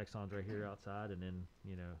Yeah. because Exxon's right here outside, and then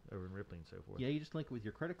over in Ripley and so forth. Yeah, you just link it with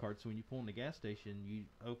your credit card. So when you pull in the gas station, you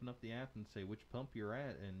open up the app and say which pump you're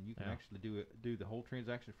at, and you can Yeah. actually do the whole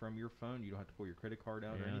transaction from your phone. You don't have to pull your credit card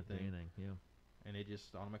out or anything, Yeah. and it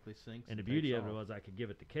just automatically syncs. And the takes beauty of it off. was I could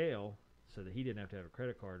give it to Kale so that he didn't have to have a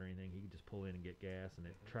credit card or anything. He could just pull in and get gas, and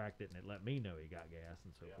it tracked it, and it let me know he got gas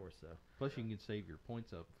and so Yeah. forth. So Plus, you can save your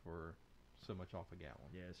points up for so much off a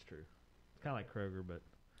gallon. yeah, it's true. It's kind of like Kroger, but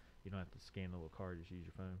you don't have to scan the little card; just use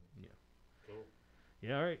your phone. Cool.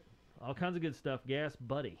 Yeah, all right. All kinds of good stuff. Gas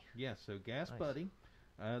Buddy. Yeah, so Gas Nice. Buddy.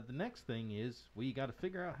 The next thing is we got to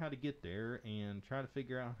figure out how to get there and try to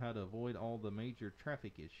figure out how to avoid all the major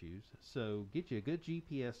traffic issues. So get you a good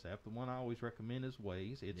GPS app. The one I always recommend is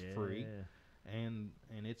Waze. It's free, Yeah. and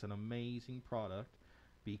it's an amazing product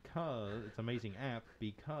because it's an amazing app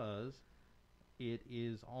because it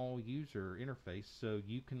is all user interface. So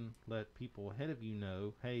you can let people ahead of you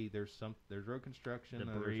know, hey, there's road construction,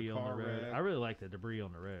 Debris there's a on car the road. wreck. I really like the debris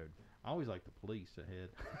on the road. I always like the police ahead.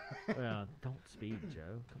 Well, don't speed,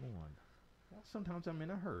 Joe. Come on. Well, sometimes I'm in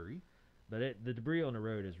a hurry. But the debris on the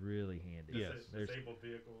road is really handy. Yes. There's, Disabled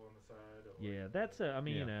vehicle on the side. Or yeah, like- that's I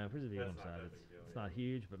mean, Yeah. if there's a vehicle on That's the not side, that big deal, it's yeah. not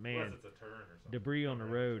huge, but Unless man, it's a turn or something. debris on the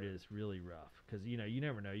Yeah, road sure. is really rough because you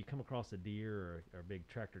never know. You come across a deer or a big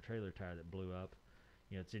tractor trailer tire that blew up.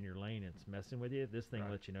 It's in your lane. It's messing with you. This thing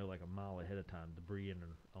Right. lets you know like a mile ahead of time debris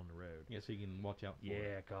on the road. Yeah, so you can watch out for it.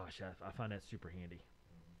 Yeah, gosh, I find that super handy.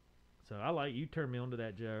 So I like you turned me on to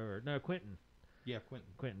that, Joe, or no, Quentin. Yeah, Quentin.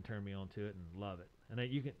 Quentin turned me on to it and love it. And then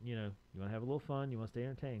you can, you want to have a little fun, you want to stay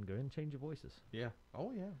entertained, go ahead and change your voices. Yeah.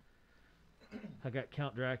 Oh, yeah. I got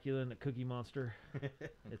Count Dracula and the Cookie Monster.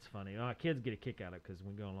 It's funny. My kids get a kick out of it because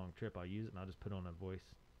when we go on a long trip, I'll use it and I'll just put on a voice,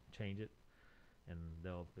 change it, and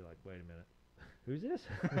they'll be like, wait a minute, who's this?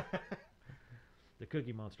 The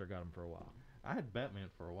Cookie Monster got him for a while. I had Batman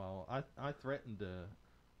for a while. I threatened to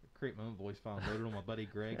create my own voice file and load it on my buddy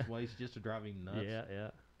Greg's voice just to drive him nuts. Yeah, yeah.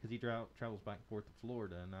 Because he travels back and forth to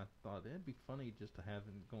Florida, and I thought it'd be funny just to have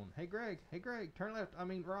him going, hey, Greg, turn left, I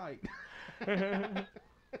mean right.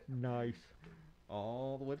 Nice.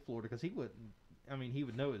 All the way to Florida, because he would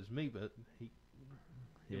know it was me, but he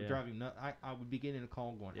would Yeah. drive him nuts. I would be getting a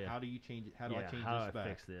call going, Yeah. how do you change it? How do I change how this do I back?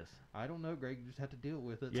 fix this? I don't know, Greg. You just have to deal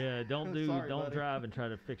with it. Yeah, don't Sorry, buddy. drive and try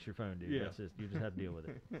to fix your phone, dude. Yeah. That's just you just have to deal with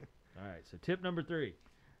it. All right, so tip number 3.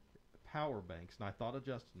 Power banks, and I thought of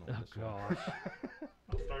Justin on Oh this one. gosh.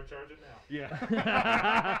 I'll start charging now.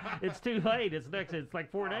 Yeah. It's too late. It's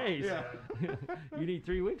like 4 days. Yeah. You need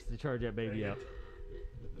 3 weeks to charge that baby up.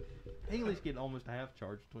 He can at least get almost a half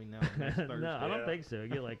charge between now and next Thursday. No, I don't Yeah. think so. You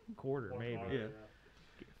get like quarter One maybe. car, Yeah.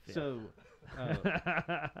 Yeah. So,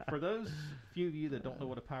 for those few of you that don't know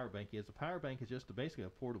what a power bank is, a power bank is just basically a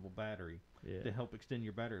portable battery Yeah. to help extend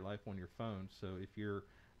your battery life on your phone. So if you're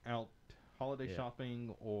out holiday Yeah.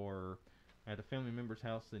 shopping or at a family member's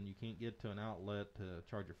house, then you can't get to an outlet to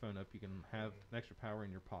charge your phone up. You can have extra power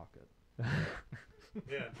in your pocket.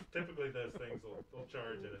 Yeah, typically those things will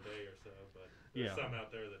charge in a day or so, but there's Yeah. some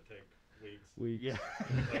out there that take weeks. Yeah.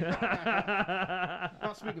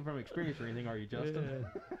 Not speaking from experience or anything, are you, Justin?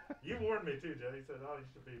 You warned me too, Joe. You said, "Oh, you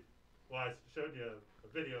should be." Well, I showed you a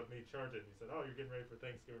video of me charging. You said, "Oh, you're getting ready for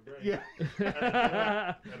Thanksgiving break." Yeah.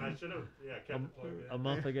 And I should have, kept it plugged in. A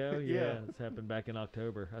month ago, Yeah. It's happened back in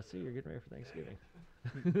October. I see you're getting ready for Thanksgiving.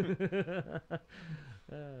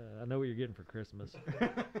 I know what you're getting for Christmas.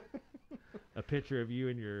 A picture of you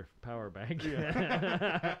and your power bank.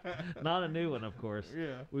 Yeah. Not a new one, of course.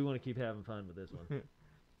 Yeah. We want to keep having fun with this one.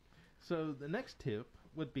 So the next tip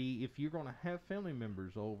would be if you're going to have family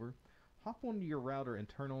members over, hop onto your router and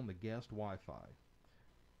turn on the guest Wi-Fi.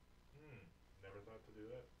 Never thought to do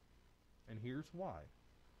that. And here's why.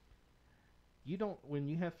 You don't, when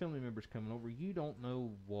you have family members coming over, you don't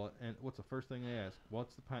know what's the first thing they ask?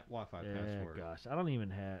 What's the Wi-Fi Yeah, password? gosh, I don't even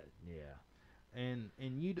have. Yeah, And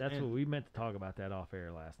you. that's and what we meant to talk about that off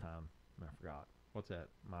air last time. I forgot What's that?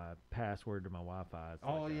 my password to my Wi-Fi. It's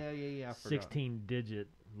Oh like a yeah. I forgot. 16-digit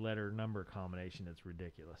letter number combination. It's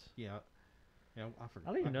ridiculous. Yeah. Yeah, I forgot.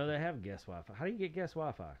 I don't even know they have guest Wi-Fi. How do you get guest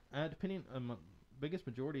Wi-Fi? Depending, biggest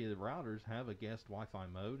majority of the routers have a guest Wi-Fi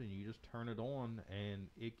mode, and you just turn it on, and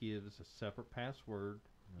it gives a separate password.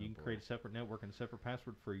 You can create a separate network and a separate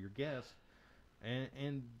password for your guests.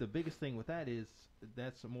 And the biggest thing with that is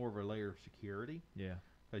that's more of a layer of security, Yeah.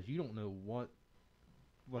 because you don't know what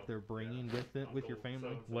they're bringing with it with your Uncle family.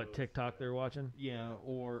 so-and-so What is- TikTok they're watching? Yeah,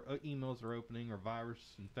 or emails they're opening, or virus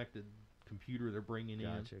infected computer they're bringing in.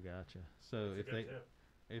 Gotcha. So That's a if good they tip.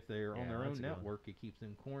 if they're on Yeah, their that's own a good one. network, it keeps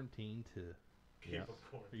them quarantined to. Keep Yeah. them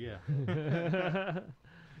going. Yeah.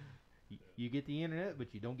 You get the internet,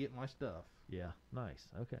 but you don't get my stuff. Yeah. Nice.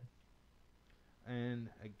 Okay. And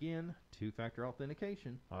again, two-factor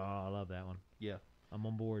authentication. Oh, I love that one. Yeah. I'm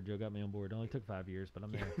on board. Joe got me on board. It only took 5 years, but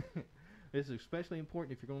I'm there. This is especially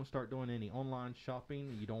important if you're going to start doing any online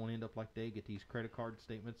shopping. You don't want to end up like they get these credit card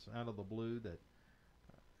statements out of the blue that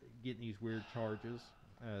get these weird charges.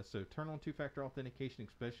 So turn on two-factor authentication,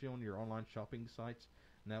 especially on your online shopping sites,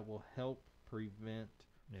 and that will help prevent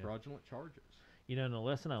Yeah. fraudulent charges. You know, and the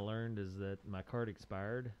lesson I learned is that my card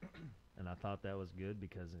expired, and I thought that was good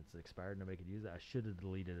because it's expired. Nobody could use it. I should have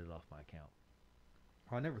deleted it off my account.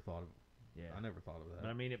 I never thought of Yeah. I never thought of But I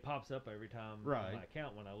that. mean, it pops up every time Right. on my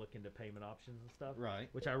account when I look into payment options and stuff, Right.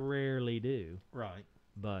 which I rarely do. Right.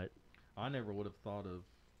 But I never would have thought of.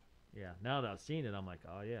 yeah, now that I've seen it, I'm like,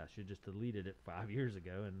 oh yeah, I should just deleted it 5 years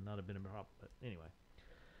ago and not have been a problem. But anyway,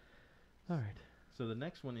 all right. So the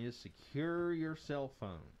next one is secure your cell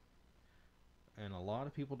phone. And a lot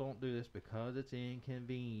of people don't do this because it's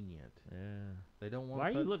inconvenient. Yeah. They don't want. Why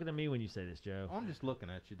are to you put- looking at me when you say this, Joe? I'm just looking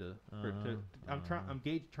at you Uh-huh, I'm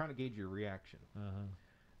trying to gauge your reaction. Uh-huh.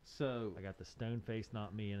 So I got the stone face,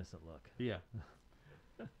 not me, innocent look. yeah,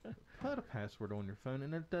 put a password on your phone,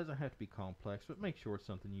 and it doesn't have to be complex, but make sure it's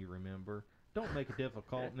something you remember. Don't make it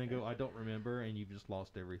difficult and then go, I don't remember, and you've just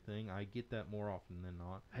lost everything. I get that more often than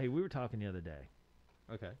not. Hey, we were talking the other day.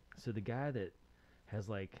 Okay. So the guy that has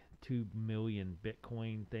like 2 million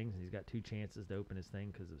Bitcoin things, and he's got 2 chances to open his thing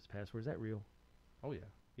because of his password. Is that real? Oh yeah,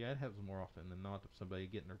 yeah. It happens more often than not of somebody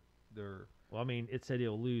getting their Well, I mean, it said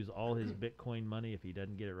he'll lose all his Bitcoin money if he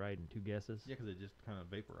doesn't get it right in 2 guesses. yeah, because it just kind of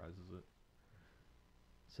vaporizes it.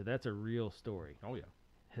 So that's a real story. Oh yeah.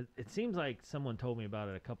 It seems like someone told me about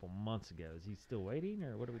it a couple months ago. Is he still waiting,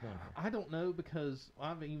 or what are we doing here? I don't know because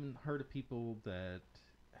I've even heard of people that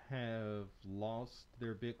have lost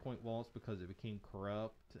their Bitcoin wallets because it became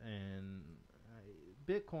corrupt, and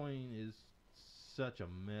Bitcoin is such a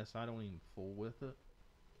mess. I don't even fool with it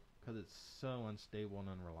because it's so unstable and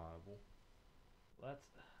unreliable.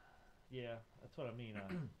 That's what I mean.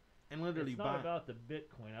 And literally, It's not about the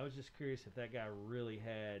Bitcoin. I was just curious if that guy really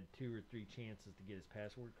had 2 or 3 chances to get his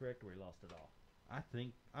password correct, or he lost it all. I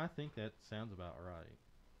think that sounds about right.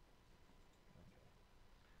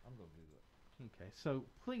 I'm gonna Google it. Okay, so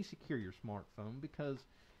please secure your smartphone because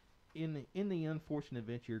in the unfortunate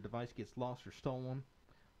event your device gets lost or stolen,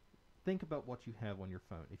 think about what you have on your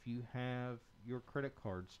phone. If you have your credit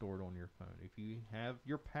card stored on your phone, if you have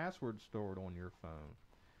your password stored on your phone,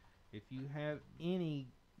 if you have any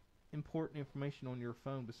important information on your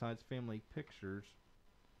phone besides family pictures,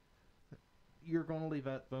 you're going to leave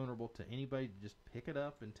that vulnerable to anybody to just pick it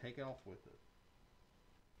up and take off with it.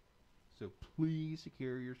 So please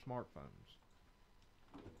secure your smartphones.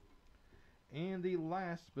 And the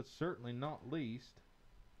last but certainly not least,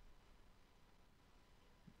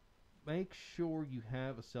 make sure you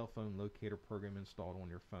have a cell phone locator program installed on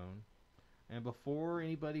your phone. And before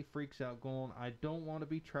anybody freaks out going, I don't want to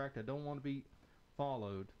be tracked, I don't want to be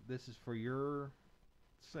followed, this is for your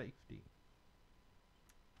safety.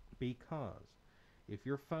 because if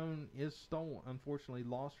your phone is stolen, unfortunately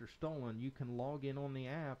lost or stolen, you can log in on the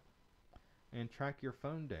app and track your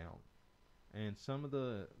phone down. And some of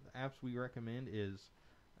the apps we recommend is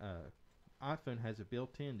iPhone has it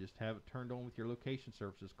built in. Just have it turned on with your location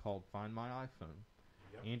services called Find My iPhone.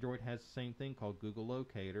 Yep. Android has the same thing called Google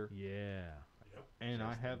Locator. Yeah. Yep. And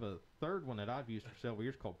I have a third one that I've used for several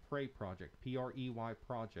years called Prey Project, Prey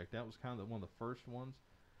Project. That was kind of one of the first ones.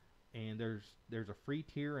 And there's a free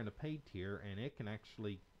tier and a paid tier, and it can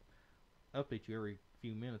actually update you every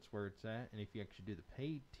few minutes where it's at. And if you actually do the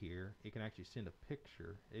paid tier, it can actually send a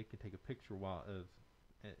picture. It can take a picture and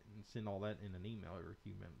send all that in an email every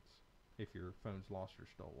few minutes if your phone's lost or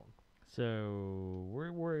stolen. So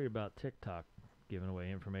we're worried about TikTok giving away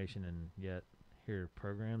information, and yet here are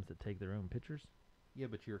programs that take their own pictures. Yeah,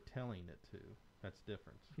 but you're telling it to. That's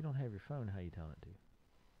different. If you don't have your phone, how you telling it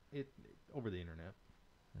to? It over the internet.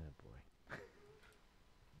 Oh boy.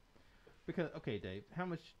 Because okay, Dave, how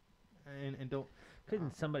much? And don't.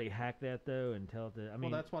 Couldn't somebody hack that though and tell it to? I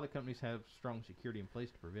mean, well, that's why the companies have strong security in place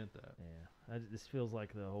to prevent that. yeah. This feels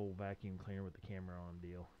like the whole vacuum cleaner with the camera on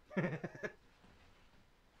deal.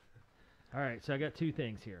 All right, so I got two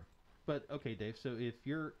things here. But okay, Dave. So if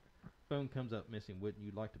your phone comes up missing, wouldn't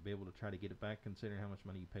you like to be able to try to get it back, considering how much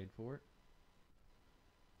money you paid for it?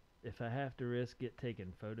 If I have to risk it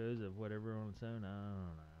taking photos of whatever on its own,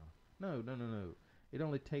 I don't know. No. It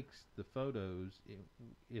only takes the photos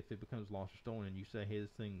if it becomes lost or stolen, and you say, "Hey,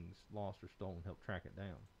 this thing's lost or stolen. Help track it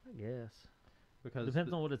down." I guess. Because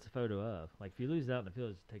Depends on what it's a photo of. Like if you lose it out in the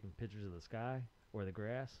field, it's taking pictures of the sky or the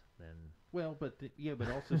grass, then well, but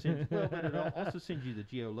but also sends but it also sends you the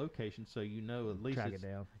geolocation, so you know at least track it's, it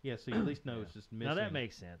down. Yeah, so you at least know Yeah. it's just missing. Now that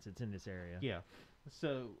makes sense. It's in this area. Yeah.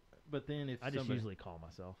 So, but then if I just somebody, usually call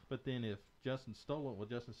myself. but then if Justin stole it, well,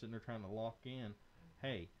 Justin's sitting there trying to lock in.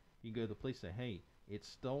 Hey, you go to the police, say, "Hey, it's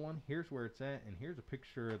stolen. Here's where it's at, and here's a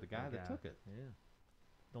picture of the guy that took it, Yeah.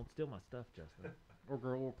 Don't steal my stuff, Justin. or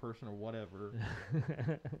girl, or person, or whatever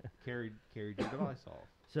carried your device off."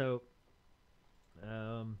 So,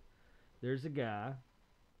 there's a guy,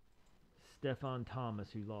 Stefan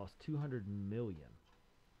Thomas, who lost $200 million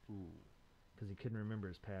Ooh. because he couldn't remember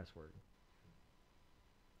his password.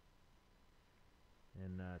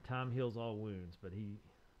 And time heals all wounds, but he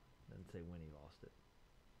doesn't say when he lost it.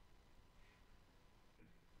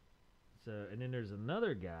 So, and then there's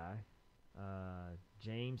another guy,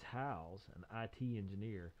 James Howes, an IT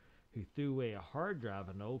engineer, who threw away a hard drive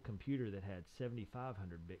on an old computer that had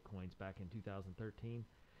 7,500 bitcoins back in 2013.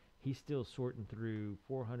 He's still sorting through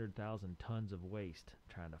 400,000 tons of waste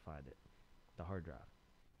trying to find it, the hard drive.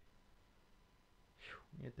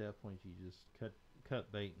 At that point, you just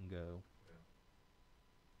cut bait and go.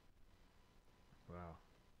 Wow.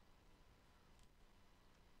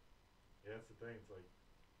 Yeah, that's the thing. It's like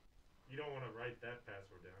you don't want to write that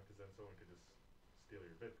password down because then someone could just steal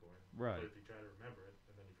your Bitcoin. Right. But if you try to remember it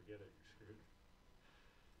and then you forget it, you're screwed.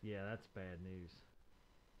 Yeah, that's bad news.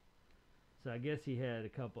 So I guess he had a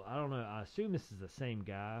couple. I don't know. I assume this is the same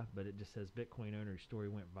guy, but it just says Bitcoin owner's story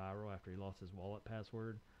went viral after he lost his wallet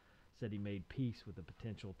password. Said he made peace with a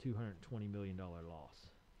potential $220 million loss.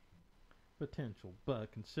 Potential,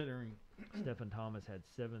 but considering Stephen Thomas had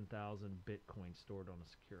 7,000 Bitcoin stored on a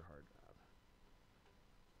secure hard drive.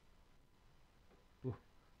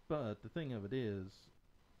 But the thing of it is,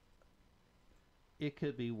 it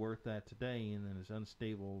could be worth that today, and then as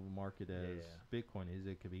unstable market as Bitcoin is,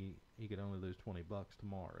 he could only lose $20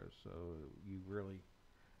 tomorrow. So you really,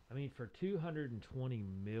 I mean, for 220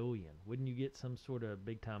 million, wouldn't you get some sort of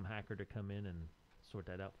big time hacker to come in and sort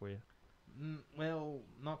that out for you? well,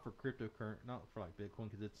 not for cryptocurrency, not for like Bitcoin,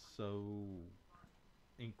 because it's so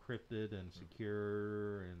encrypted and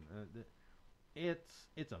secure, and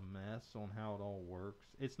it's a mess on how it all works.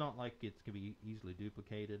 It's not like it can be easily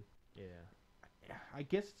duplicated. Yeah. I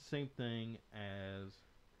guess it's the same thing as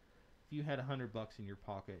if you had $100 in your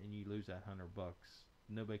pocket and you lose that $100,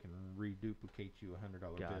 nobody can reduplicate you $100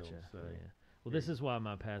 bill. Gotcha. So Yeah. Well, this is why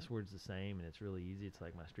my password's the same, and it's really easy. It's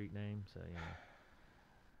like my street name, so you know.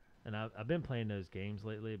 And I've been playing those games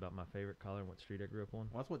lately about my favorite color and what street I grew up on.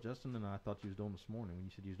 well, that's what Justin and I thought you was doing this morning when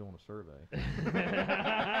you said you was doing a survey.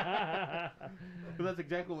 But that's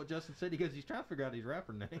exactly what Justin said. He goes, he's trying to figure out his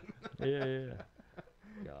rapper name. yeah.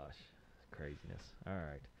 Gosh, craziness. All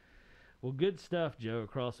right. Well, good stuff, Joe,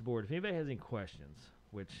 across the board. If anybody has any questions,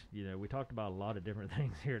 which, you know, we talked about a lot of different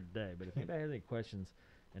things here today, but if anybody has any questions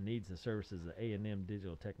and needs the services of A&M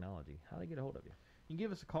Digital Technology, how do they get a hold of you? You can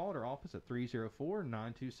give us a call at our office at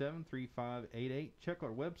 304-927-3588. Check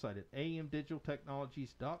our website at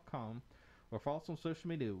amdigitaltechnologies.com or follow us on social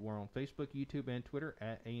media. We're on Facebook, YouTube, and Twitter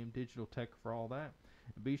at AM Digital Tech for all that.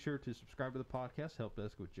 And be sure to subscribe to the podcast, Help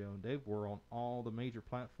Desk with Joe and Dave. We're on all the major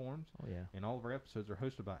platforms, Oh yeah. and all of our episodes are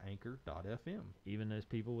hosted by Anchor.fm. Even those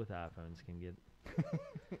people with iPhones can get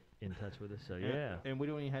in touch with us. So And- yeah. And we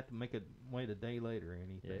don't even have to wait a day later or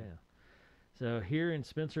anything. Yeah. So here in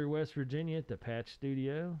Spencer, West Virginia, at the Patch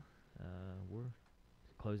Studio, we're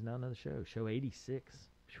closing out another show, show 86.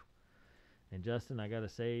 Phew. And Justin, I gotta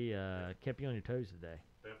say, kept you on your toes today.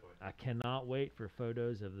 Definitely. I cannot wait for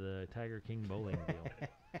photos of the Tiger King bowling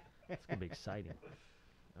deal. It's gonna be exciting.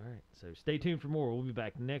 All right, so stay tuned for more. We'll be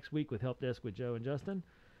back next week with Help Desk with Joe and Justin.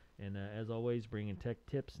 And as always, bringing tech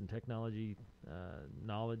tips and technology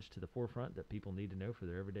knowledge to the forefront that people need to know for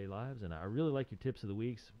their everyday lives. And I really like your tips of the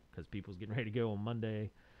weeks because people's getting ready to go on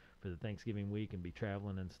Monday for the Thanksgiving week and be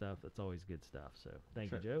traveling and stuff. That's always good stuff. So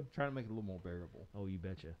thank you, Joe. Try to make it a little more bearable. Oh, you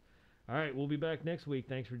betcha. All right, we'll be back next week.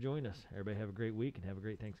 Thanks for joining us. Everybody have a great week and have a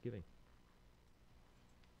great Thanksgiving.